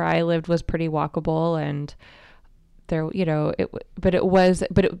where I lived was pretty walkable, and there but it was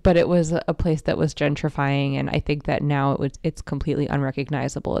a place that was gentrifying, and I think that now it's completely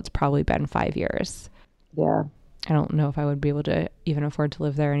unrecognizable. It's probably been 5 years. Yeah. I don't know if I would be able to even afford to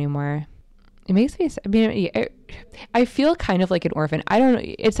live there anymore. It makes me, I mean, I feel kind of like an orphan. I don't know.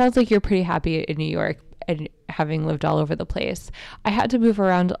 It sounds like you're pretty happy in New York and having lived all over the place. I had to move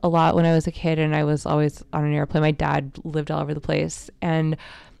around a lot when I was a kid, and I was always on an airplane. My dad lived all over the place, and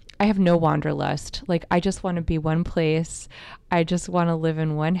I have no wanderlust. Like, I just want to be one place. I just want to live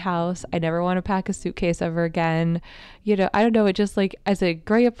in one house. I never want to pack a suitcase ever again. I don't know. It just like, as a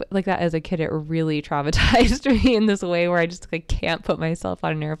growing up like that as a kid, it really traumatized me in this way where I just like can't put myself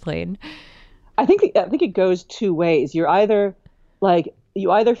on an airplane. I think it goes two ways. You either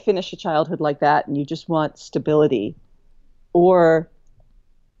finish a childhood like that and you just want stability, or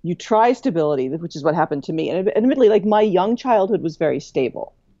you try stability, which is what happened to me. And admittedly, like my young childhood was very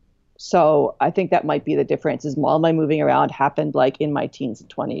stable. So I think that might be the difference. Is all my moving around happened like in my teens and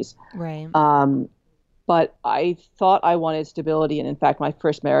 20s. Right. But I thought I wanted stability, and in fact, my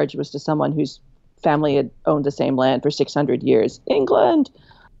first marriage was to someone whose family had owned the same land for 600 years, England.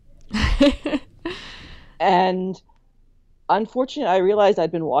 And unfortunately, I realized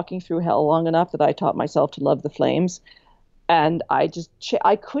I'd been walking through hell long enough that I taught myself to love the flames. And I just,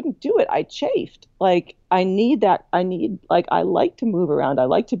 I couldn't do it. I chafed. Like, I need that. Like, I like to move around. I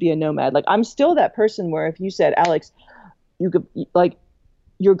like to be a nomad. Like, I'm still that person where if you said, Alex, you could, like,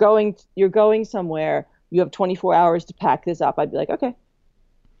 you're going somewhere, you have 24 hours to pack this up, I'd be like, okay.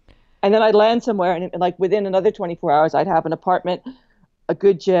 And then I'd land somewhere, and like within another 24 hours, I'd have an apartment, a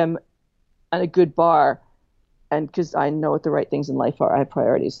good gym, and a good bar. And because I know what the right things in life are, I have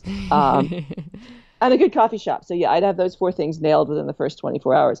priorities. And a good coffee shop. So yeah, I'd have those four things nailed within the first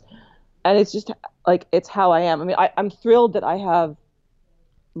 24 hours. And it's just like, it's how I am. I mean, I'm thrilled that I have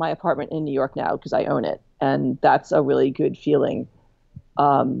my apartment in New York now because I own it. And that's a really good feeling.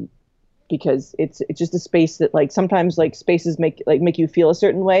 Because it's just a space that like sometimes like spaces make you feel a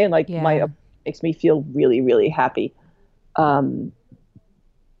certain way. And like Yeah. makes me feel really, really happy.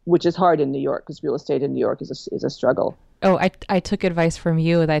 Which is hard in New York because real estate in New York is a struggle. Oh, I took advice from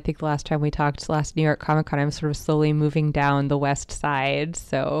you. I think the last time we talked, last New York Comic Con, I'm sort of slowly moving down the west side.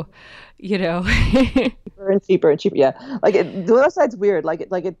 So, you know. Cheaper and cheaper and cheaper. Yeah, like the west side's weird.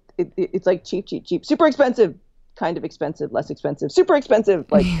 It's like cheap, cheap, cheap, super expensive, kind of expensive, less expensive, super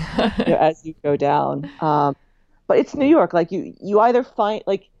expensive. Like as you go down. But it's New York. Like you either find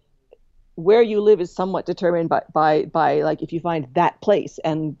like where you live is somewhat determined by like if you find that place,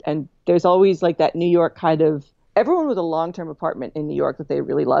 and there's always like that New York kind of, everyone with a long-term apartment in New York that they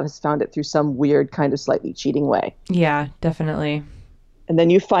really love has found it through some weird kind of slightly cheating way. Yeah, definitely. And then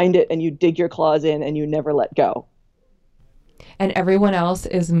you find it and you dig your claws in and you never let go. And everyone else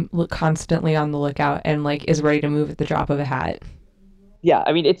is constantly on the lookout and like is ready to move at the drop of a hat. Yeah,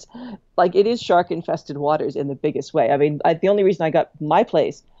 I mean, it's like it is shark infested waters in the biggest way. I mean, the only reason I got my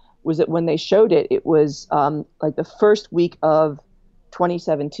place was that when they showed it, it was like the first week of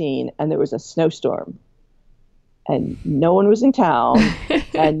 2017, and there was a snowstorm, and no one was in town,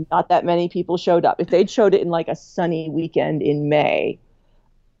 and not that many people showed up. If they'd showed it in like a sunny weekend in May,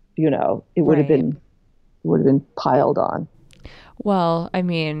 it would have been piled on. Well, I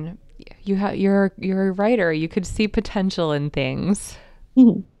mean, you're a writer. You could see potential in things.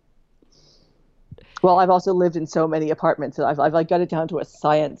 Mm-hmm. Well, I've also lived in so many apartments that I've like got it down to a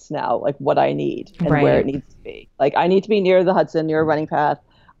science now, like what I need and where it needs to be. Like I need to be near the Hudson, near a running path.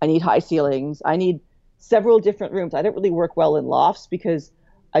 I need high ceilings. I need several different rooms. I don't really work well in lofts because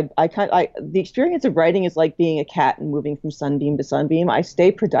the experience of writing is like being a cat and moving from sunbeam to sunbeam. I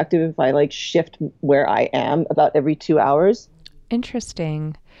stay productive if I like shift where I am about every 2 hours.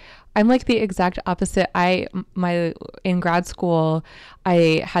 Interesting. I'm like the exact opposite. In grad school,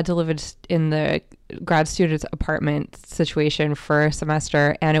 I had to live in the grad student's apartment situation for a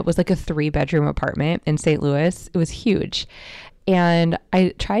semester, and it was like a 3-bedroom apartment in St. Louis. It was huge. And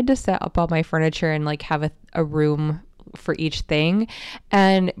I tried to set up all my furniture and like have a room for each thing.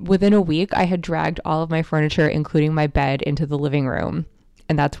 And within a week, I had dragged all of my furniture, including my bed, into the living room.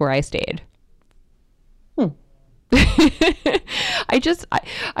 And that's where I stayed.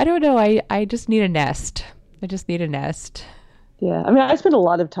 I don't know. I just need a nest. I just need a nest. Yeah. I mean, I spend a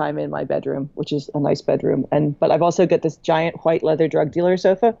lot of time in my bedroom, which is a nice bedroom. But I've also got this giant white leather drug dealer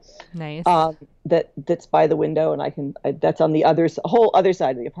sofa. Nice. That's by the window, and that's on the whole other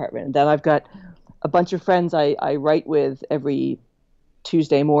side of the apartment. And then I've got a bunch of friends I write with every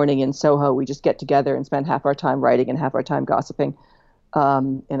Tuesday morning in Soho. We just get together and spend half our time writing and half our time gossiping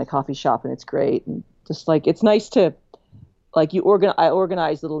in a coffee shop, and it's great. And just like it's nice to like I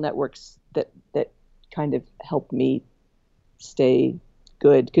organize little networks that kind of help me stay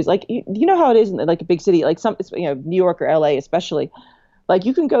good, because like you know how it is in like a big city like New York or LA especially, like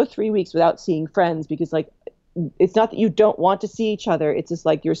you can go 3 weeks without seeing friends because like it's not that you don't want to see each other, it's just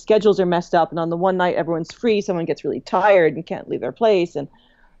like your schedules are messed up, and on the one night everyone's free, someone gets really tired and can't leave their place, and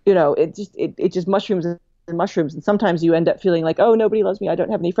it just mushrooms and mushrooms, and sometimes you end up feeling like, oh, nobody loves me, I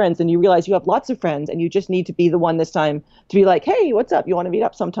don't have any friends, and you realize you have lots of friends, and you just need to be the one this time to be like, hey, what's up, you want to meet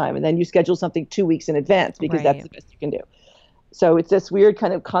up sometime, and then you schedule something 2 weeks in advance because that's the best you can do. So it's this weird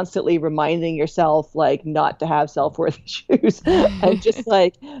kind of constantly reminding yourself like not to have self-worth issues and just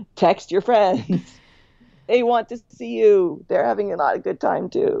like text your friends. They want to see you. They're having a good time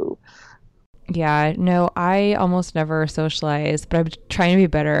too. Yeah, no, I almost never socialize, but I'm trying to be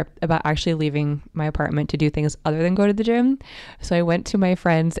better about actually leaving my apartment to do things other than go to the gym. So I went to my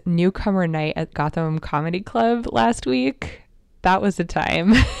friend's newcomer night at Gotham Comedy Club last week. That was a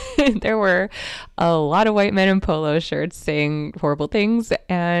time. There were a lot of white men in polo shirts saying horrible things,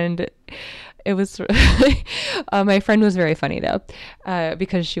 and it was my friend was very funny though,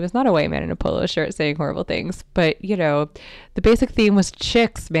 because she was not a white man in a polo shirt saying horrible things, but the basic theme was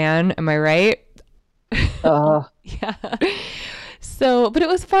chicks, man. Am I right? Yeah. So, but it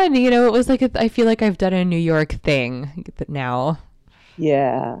was fun. It was like I feel like I've done a New York thing now.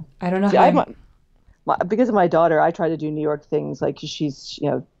 Yeah. I don't know. See, because of my daughter, I try to do New York things. Like she's,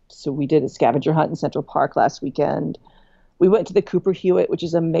 so we did a scavenger hunt in Central Park last weekend. We went to the Cooper Hewitt, which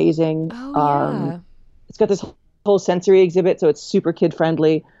is amazing. Oh, yeah. It's got this whole sensory exhibit, so it's super kid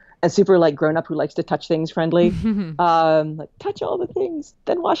friendly and super like grown up who likes to touch things friendly. Like touch all the things,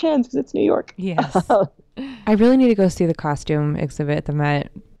 then wash hands because it's New York. Yes. I really need to go see the costume exhibit at the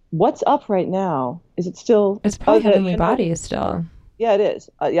Met. What's up right now? Is it still? It's probably Heavenly Bodies still. Yeah, it is.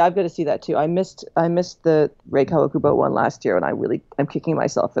 Yeah, I've got to see that too. I missed the Rei Kawakubo one last year, and I'm kicking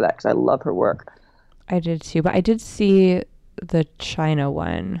myself for that because I love her work. I did too, but I did see the China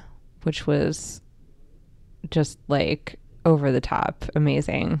one, which was just like over the top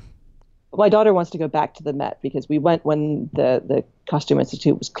amazing. My daughter wants to go back to the Met because we went when the Costume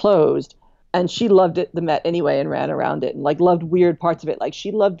Institute was closed, and she loved it, the Met anyway, and ran around it and like loved weird parts of it. Like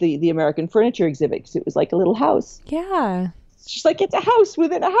she loved the American furniture exhibit because it was like a little house. Yeah. She's like, it's a house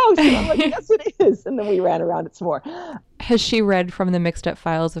within a house. And I'm like, yes, it is. And then we ran around it some more. Has she read From the Mixed Up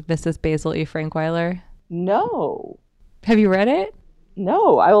Files of Mrs. Basil E. Frankweiler? No. Have you read it?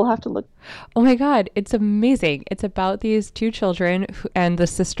 No, I will have to look. Oh my God, it's amazing. It's about these two children, and the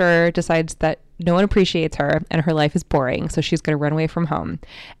sister decides that no one appreciates her and her life is boring, so she's going to run away from home.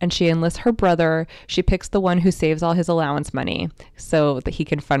 And she enlists her brother. She picks the one who saves all his allowance money so that he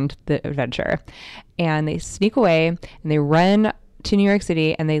can fund the adventure. And they sneak away and they run to New York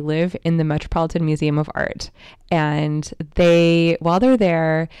City and they live in the Metropolitan Museum of Art. And while they're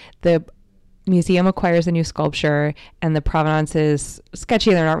there, the museum acquires a new sculpture and the provenance is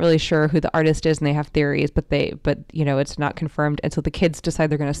sketchy. They're not really sure who the artist is and they have theories, but it's not confirmed. And so the kids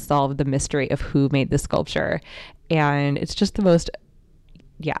decide they're going to solve the mystery of who made the sculpture. And it's just the most,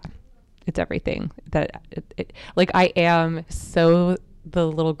 yeah, it's everything that like I am so the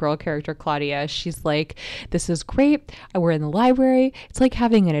little girl character, Claudia. She's like, this is great. We're in the library. It's like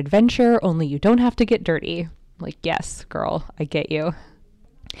having an adventure, only you don't have to get dirty. I'm like, yes, girl, I get you.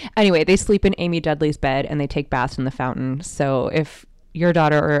 Anyway, they sleep in Amy Dudley's bed and they take baths in the fountain. So if your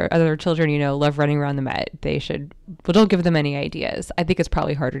daughter or other children love running around the Met, they should, well, don't give them any ideas. I think it's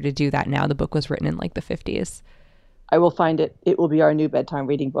probably harder to do that now. The book was written in like the 50s. I will find it. It will be our new bedtime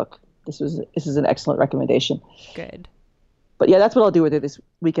reading book. This is an excellent recommendation. Good. But yeah, that's what I'll do with her this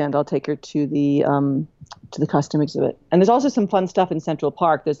weekend. I'll take her to the costume exhibit. And there's also some fun stuff in Central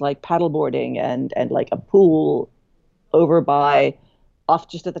Park. There's like paddleboarding and like a pool over off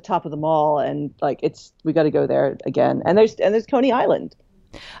just at the top of the mall, and like we got to go there again. And there's Coney Island.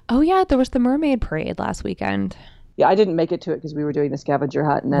 Oh yeah, there was the Mermaid Parade last weekend. Yeah, I didn't make it to it because we were doing the scavenger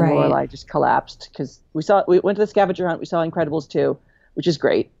hunt, and then Lorelai just collapsed because we went to the scavenger hunt. We saw Incredibles 2, which is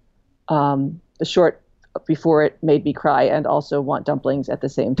great. The short before it made me cry and also want dumplings at the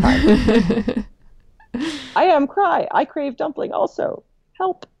same time. I crave dumpling also.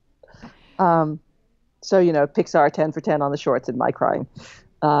 Help. So, Pixar 10 for 10 on the shorts and my crying.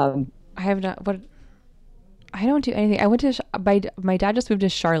 I have not, I don't do anything. I went to, my dad just moved to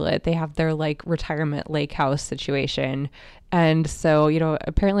Charlotte. They have their like retirement lake house situation. And so,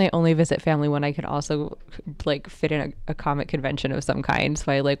 apparently I only visit family when I can also like fit in a comic convention of some kind.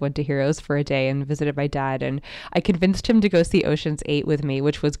 So I like went to Heroes for a day and visited my dad. And I convinced him to go see Ocean's 8 with me,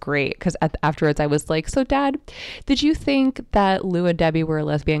 which was great. Because afterwards I was like, so Dad, did you think that Lou and Debbie were a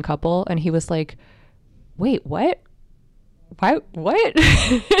lesbian couple? And he was like, wait, what? Why? What?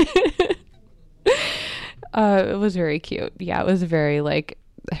 It was very cute. Yeah, it was a very like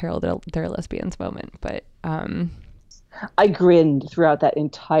Harold, they're lesbians moment. But I grinned throughout that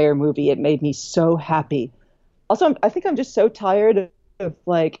entire movie. It made me so happy. Also, I think I'm just so tired of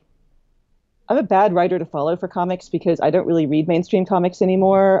like, I'm a bad writer to follow for comics because I don't really read mainstream comics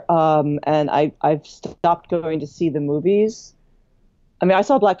anymore. And I've stopped going to see the movies. I mean, I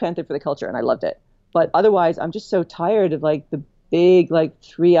saw Black Panther for the culture and I loved it. But otherwise, I'm just so tired of like the big, like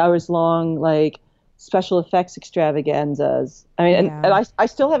 3 hours long, like special effects extravaganzas. I mean, and I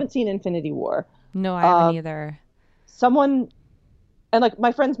still haven't seen Infinity War. No, I haven't either. And like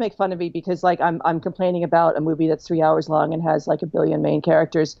my friends make fun of me because like I'm complaining about a movie that's 3 hours long and has like a billion main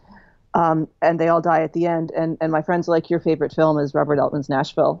characters, and they all die at the end. And my friends are like, your favorite film is Robert Altman's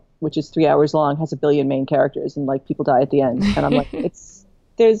Nashville, which is 3 hours long, has a billion main characters, and like people die at the end. And I'm like,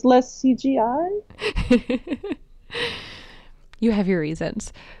 there's less CGI. You have your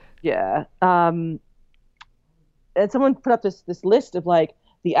reasons. Yeah. And someone put up this list of like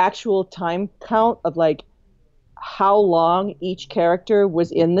the actual time count of like how long each character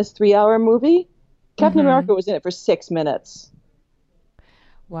was in this 3 hour movie. Captain America was in it for 6 minutes.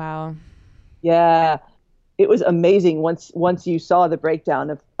 Wow. Yeah. It was amazing once you saw the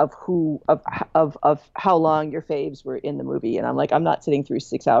breakdown of how long your faves were in the movie. And I'm like, I'm not sitting through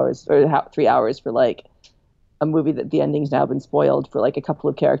 6 hours or 3 hours for like a movie that the ending's now been spoiled for like a couple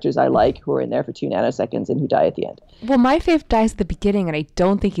of characters I like who are in there for 2 nanoseconds and who die at the end. Well, my fave dies at the beginning and I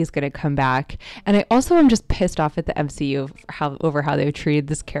don't think he's going to come back. And I also am just pissed off at the MCU over how they've treated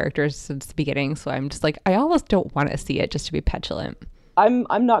this character since the beginning. So I'm just like, I almost don't want to see it just to be petulant. I'm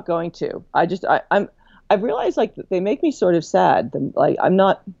not going to. I've realized like they make me sort of sad. Like I'm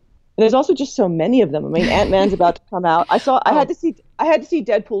not. And there's also just so many of them. I mean, Ant-Man's about to come out. I had to see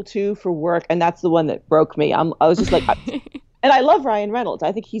Deadpool 2 for work, and that's the one that broke me. I was just like, and I love Ryan Reynolds.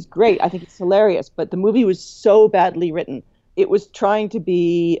 I think he's great. I think it's hilarious. But the movie was so badly written. It was trying to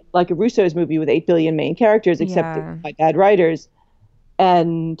be like a Russo's movie with 8 billion main characters, except by bad writers.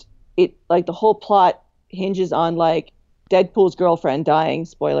 And it like the whole plot hinges on like Deadpool's girlfriend dying.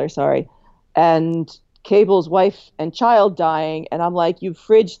 Spoiler, sorry. And Cable's wife and child dying, and I'm like, you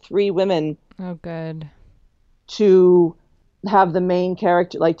fridged 3 women. Oh, good. To have the main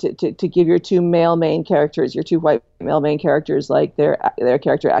character, like to give your 2 male main characters, your 2 white male main characters, like their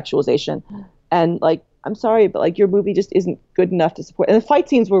character actualization, and like I'm sorry, but like your movie just isn't good enough to support. And the fight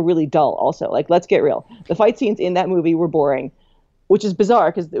scenes were really dull also. Like, let's get real. The fight scenes in that movie were boring, which is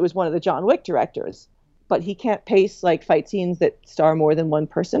bizarre because it was one of the John Wick directors. But he can't pace like fight scenes that star more than one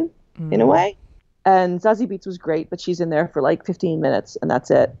person in a way. And Zazie Beetz was great, but she's in there for like 15 minutes and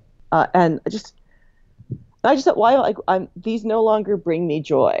that's it. And I just thought, why like these no longer bring me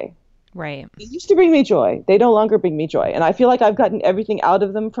joy. Right. They used to bring me joy. They no longer bring me joy. And I feel like I've gotten everything out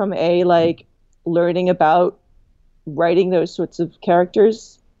of them from a like learning about writing those sorts of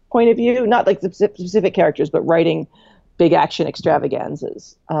characters point of view, not like the specific characters, but writing big action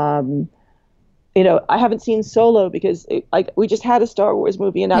extravaganzas. I haven't seen Solo because we just had a Star Wars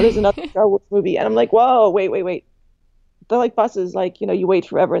movie and now there's another Star Wars movie. And I'm like, whoa, wait. They're like buses, like, you wait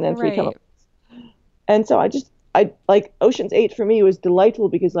forever and then three come up. And so I like Ocean's 8 for me was delightful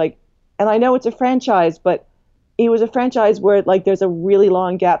because like, and I know it's a franchise, but it was a franchise where like there's a really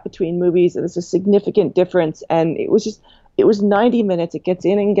long gap between movies and it's a significant difference. And it was 90 minutes. It gets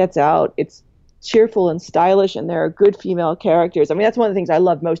in and gets out. It's cheerful and stylish and there are good female characters. I mean, that's one of the things I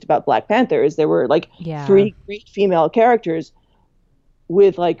love most about Black Panther is there were like 3 great female characters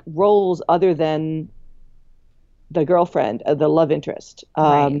with like roles other than the girlfriend, the love interest.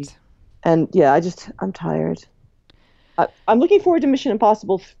 Right. And yeah, I'm tired. I'm looking forward to Mission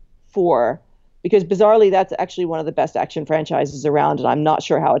Impossible 4 because bizarrely that's actually one of the best action franchises around and I'm not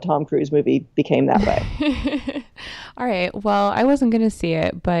sure how a Tom Cruise movie became that way. All right. Well, I wasn't going to see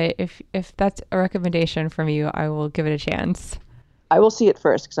it, but if that's a recommendation from you, I will give it a chance. I will see it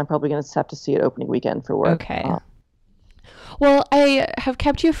first because I'm probably going to have to see it opening weekend for work. Okay. Well, I have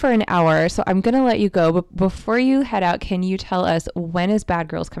kept you for an hour, so I'm going to let you go. But before you head out, can you tell us when is Bad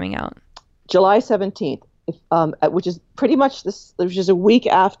Girls coming out? July 17th, which is pretty much which is a week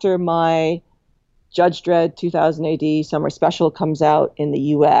after my Judge Dredd 2000 AD summer special comes out in the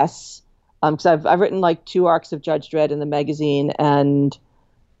U.S. Because I've written like 2 arcs of Judge Dredd in the magazine, and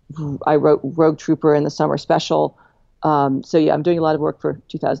I wrote Rogue Trooper in the summer special. So yeah, I'm doing a lot of work for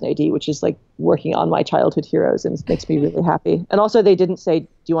 2000 AD, which is like working on my childhood heroes, and it makes me really happy. And also, they didn't say, "Do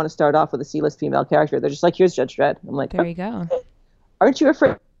you want to start off with a C-list female character?" They're just like, "Here's Judge Dredd." I'm like, there you go. Aren't you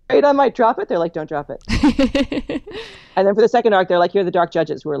afraid I might drop it? They're like, "Don't drop it." And then for the second arc, they're like, "Here are the Dark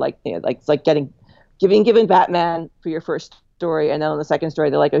Judges," who are like, it's like giving Batman for your first story, and then on the second story,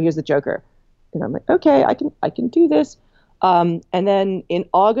 they're like, "Oh, here's the Joker." And I'm like, "Okay, I can do this." And then in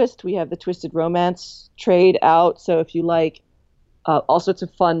August, we have the Twisted Romance trade out. So if you like all sorts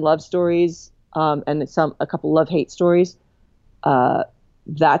of fun love stories and a couple love-hate stories,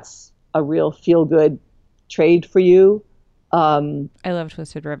 that's a real feel-good trade for you. I love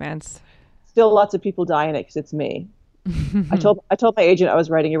Twisted Romance. Still lots of people die in it because it's me. I told my agent I was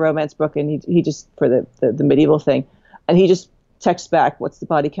writing a romance book, and he just, for the medieval thing, and he just texts back, "What's the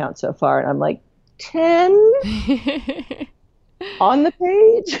body count so far?" And I'm like, 10 on the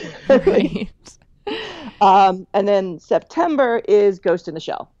page. Right. And then September is Ghost in the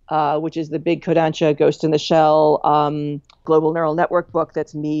Shell, which is the big Kodansha Ghost in the Shell global neural network book.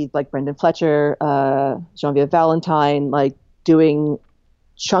 That's me, like Brendan Fletcher, Genevieve Valentine, like doing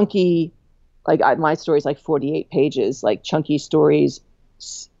chunky, like my story's like 48 pages, like chunky stories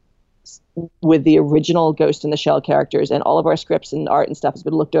with the original Ghost in the Shell characters, and all of our scripts and art and stuff has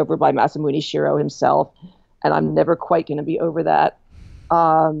been looked over by Masamune Shirow himself, and I'm never quite going to be over that.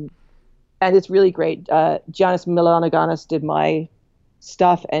 And it's really great. Giannis Milanoganis did my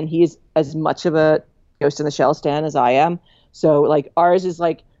stuff, and he's as much of a Ghost in the Shell stan as I am. So like ours is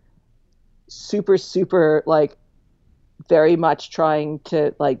like super, super like very much trying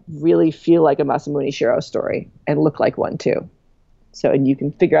to like really feel like a Masamune Shirow story and look like one too. So, and you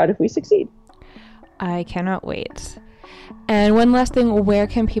can figure out if we succeed. I cannot wait. And one last thing, where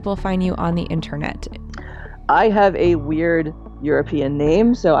can people find you on the internet? I have a weird European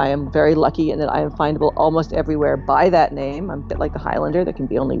name, so I am very lucky in that I am findable almost everywhere by that name. I'm a bit like the Highlander, there can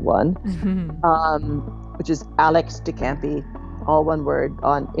be only one, which is Alex de Campi, all one word,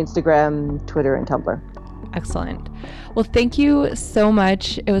 on Instagram, Twitter, and Tumblr. Excellent. Well, thank you so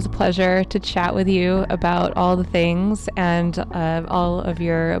much. It was a pleasure to chat with you about all the things and all of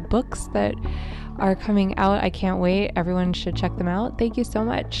your books that are coming out. I can't wait. Everyone should check them out. Thank you so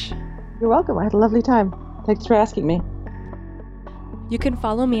much. You're welcome. I had a lovely time. Thanks for asking me. You can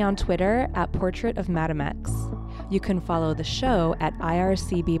follow me on Twitter at Portrait of Madam X. You can follow the show at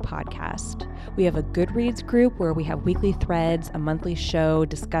IRCB Podcast. We have a Goodreads group where we have weekly threads, a monthly show,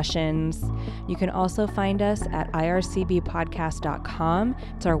 discussions. You can also find us at ircbpodcast.com.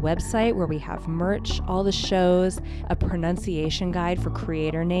 It's our website where we have merch, all the shows, a pronunciation guide for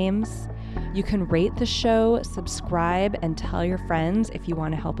creator names. You can rate the show, subscribe, and tell your friends if you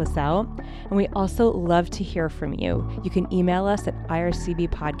want to help us out. And we also love to hear from you. You can email us at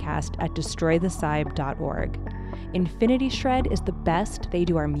ircbpodcast@destroythesybe.org. Infinity Shred is the best. They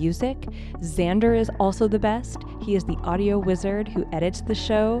do our music. Xander is also the best. He is the audio wizard who edits the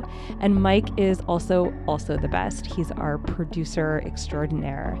show. And Mike is also the best. He's our producer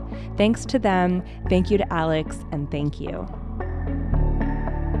extraordinaire. Thanks to them. Thank you to Alex, and thank you.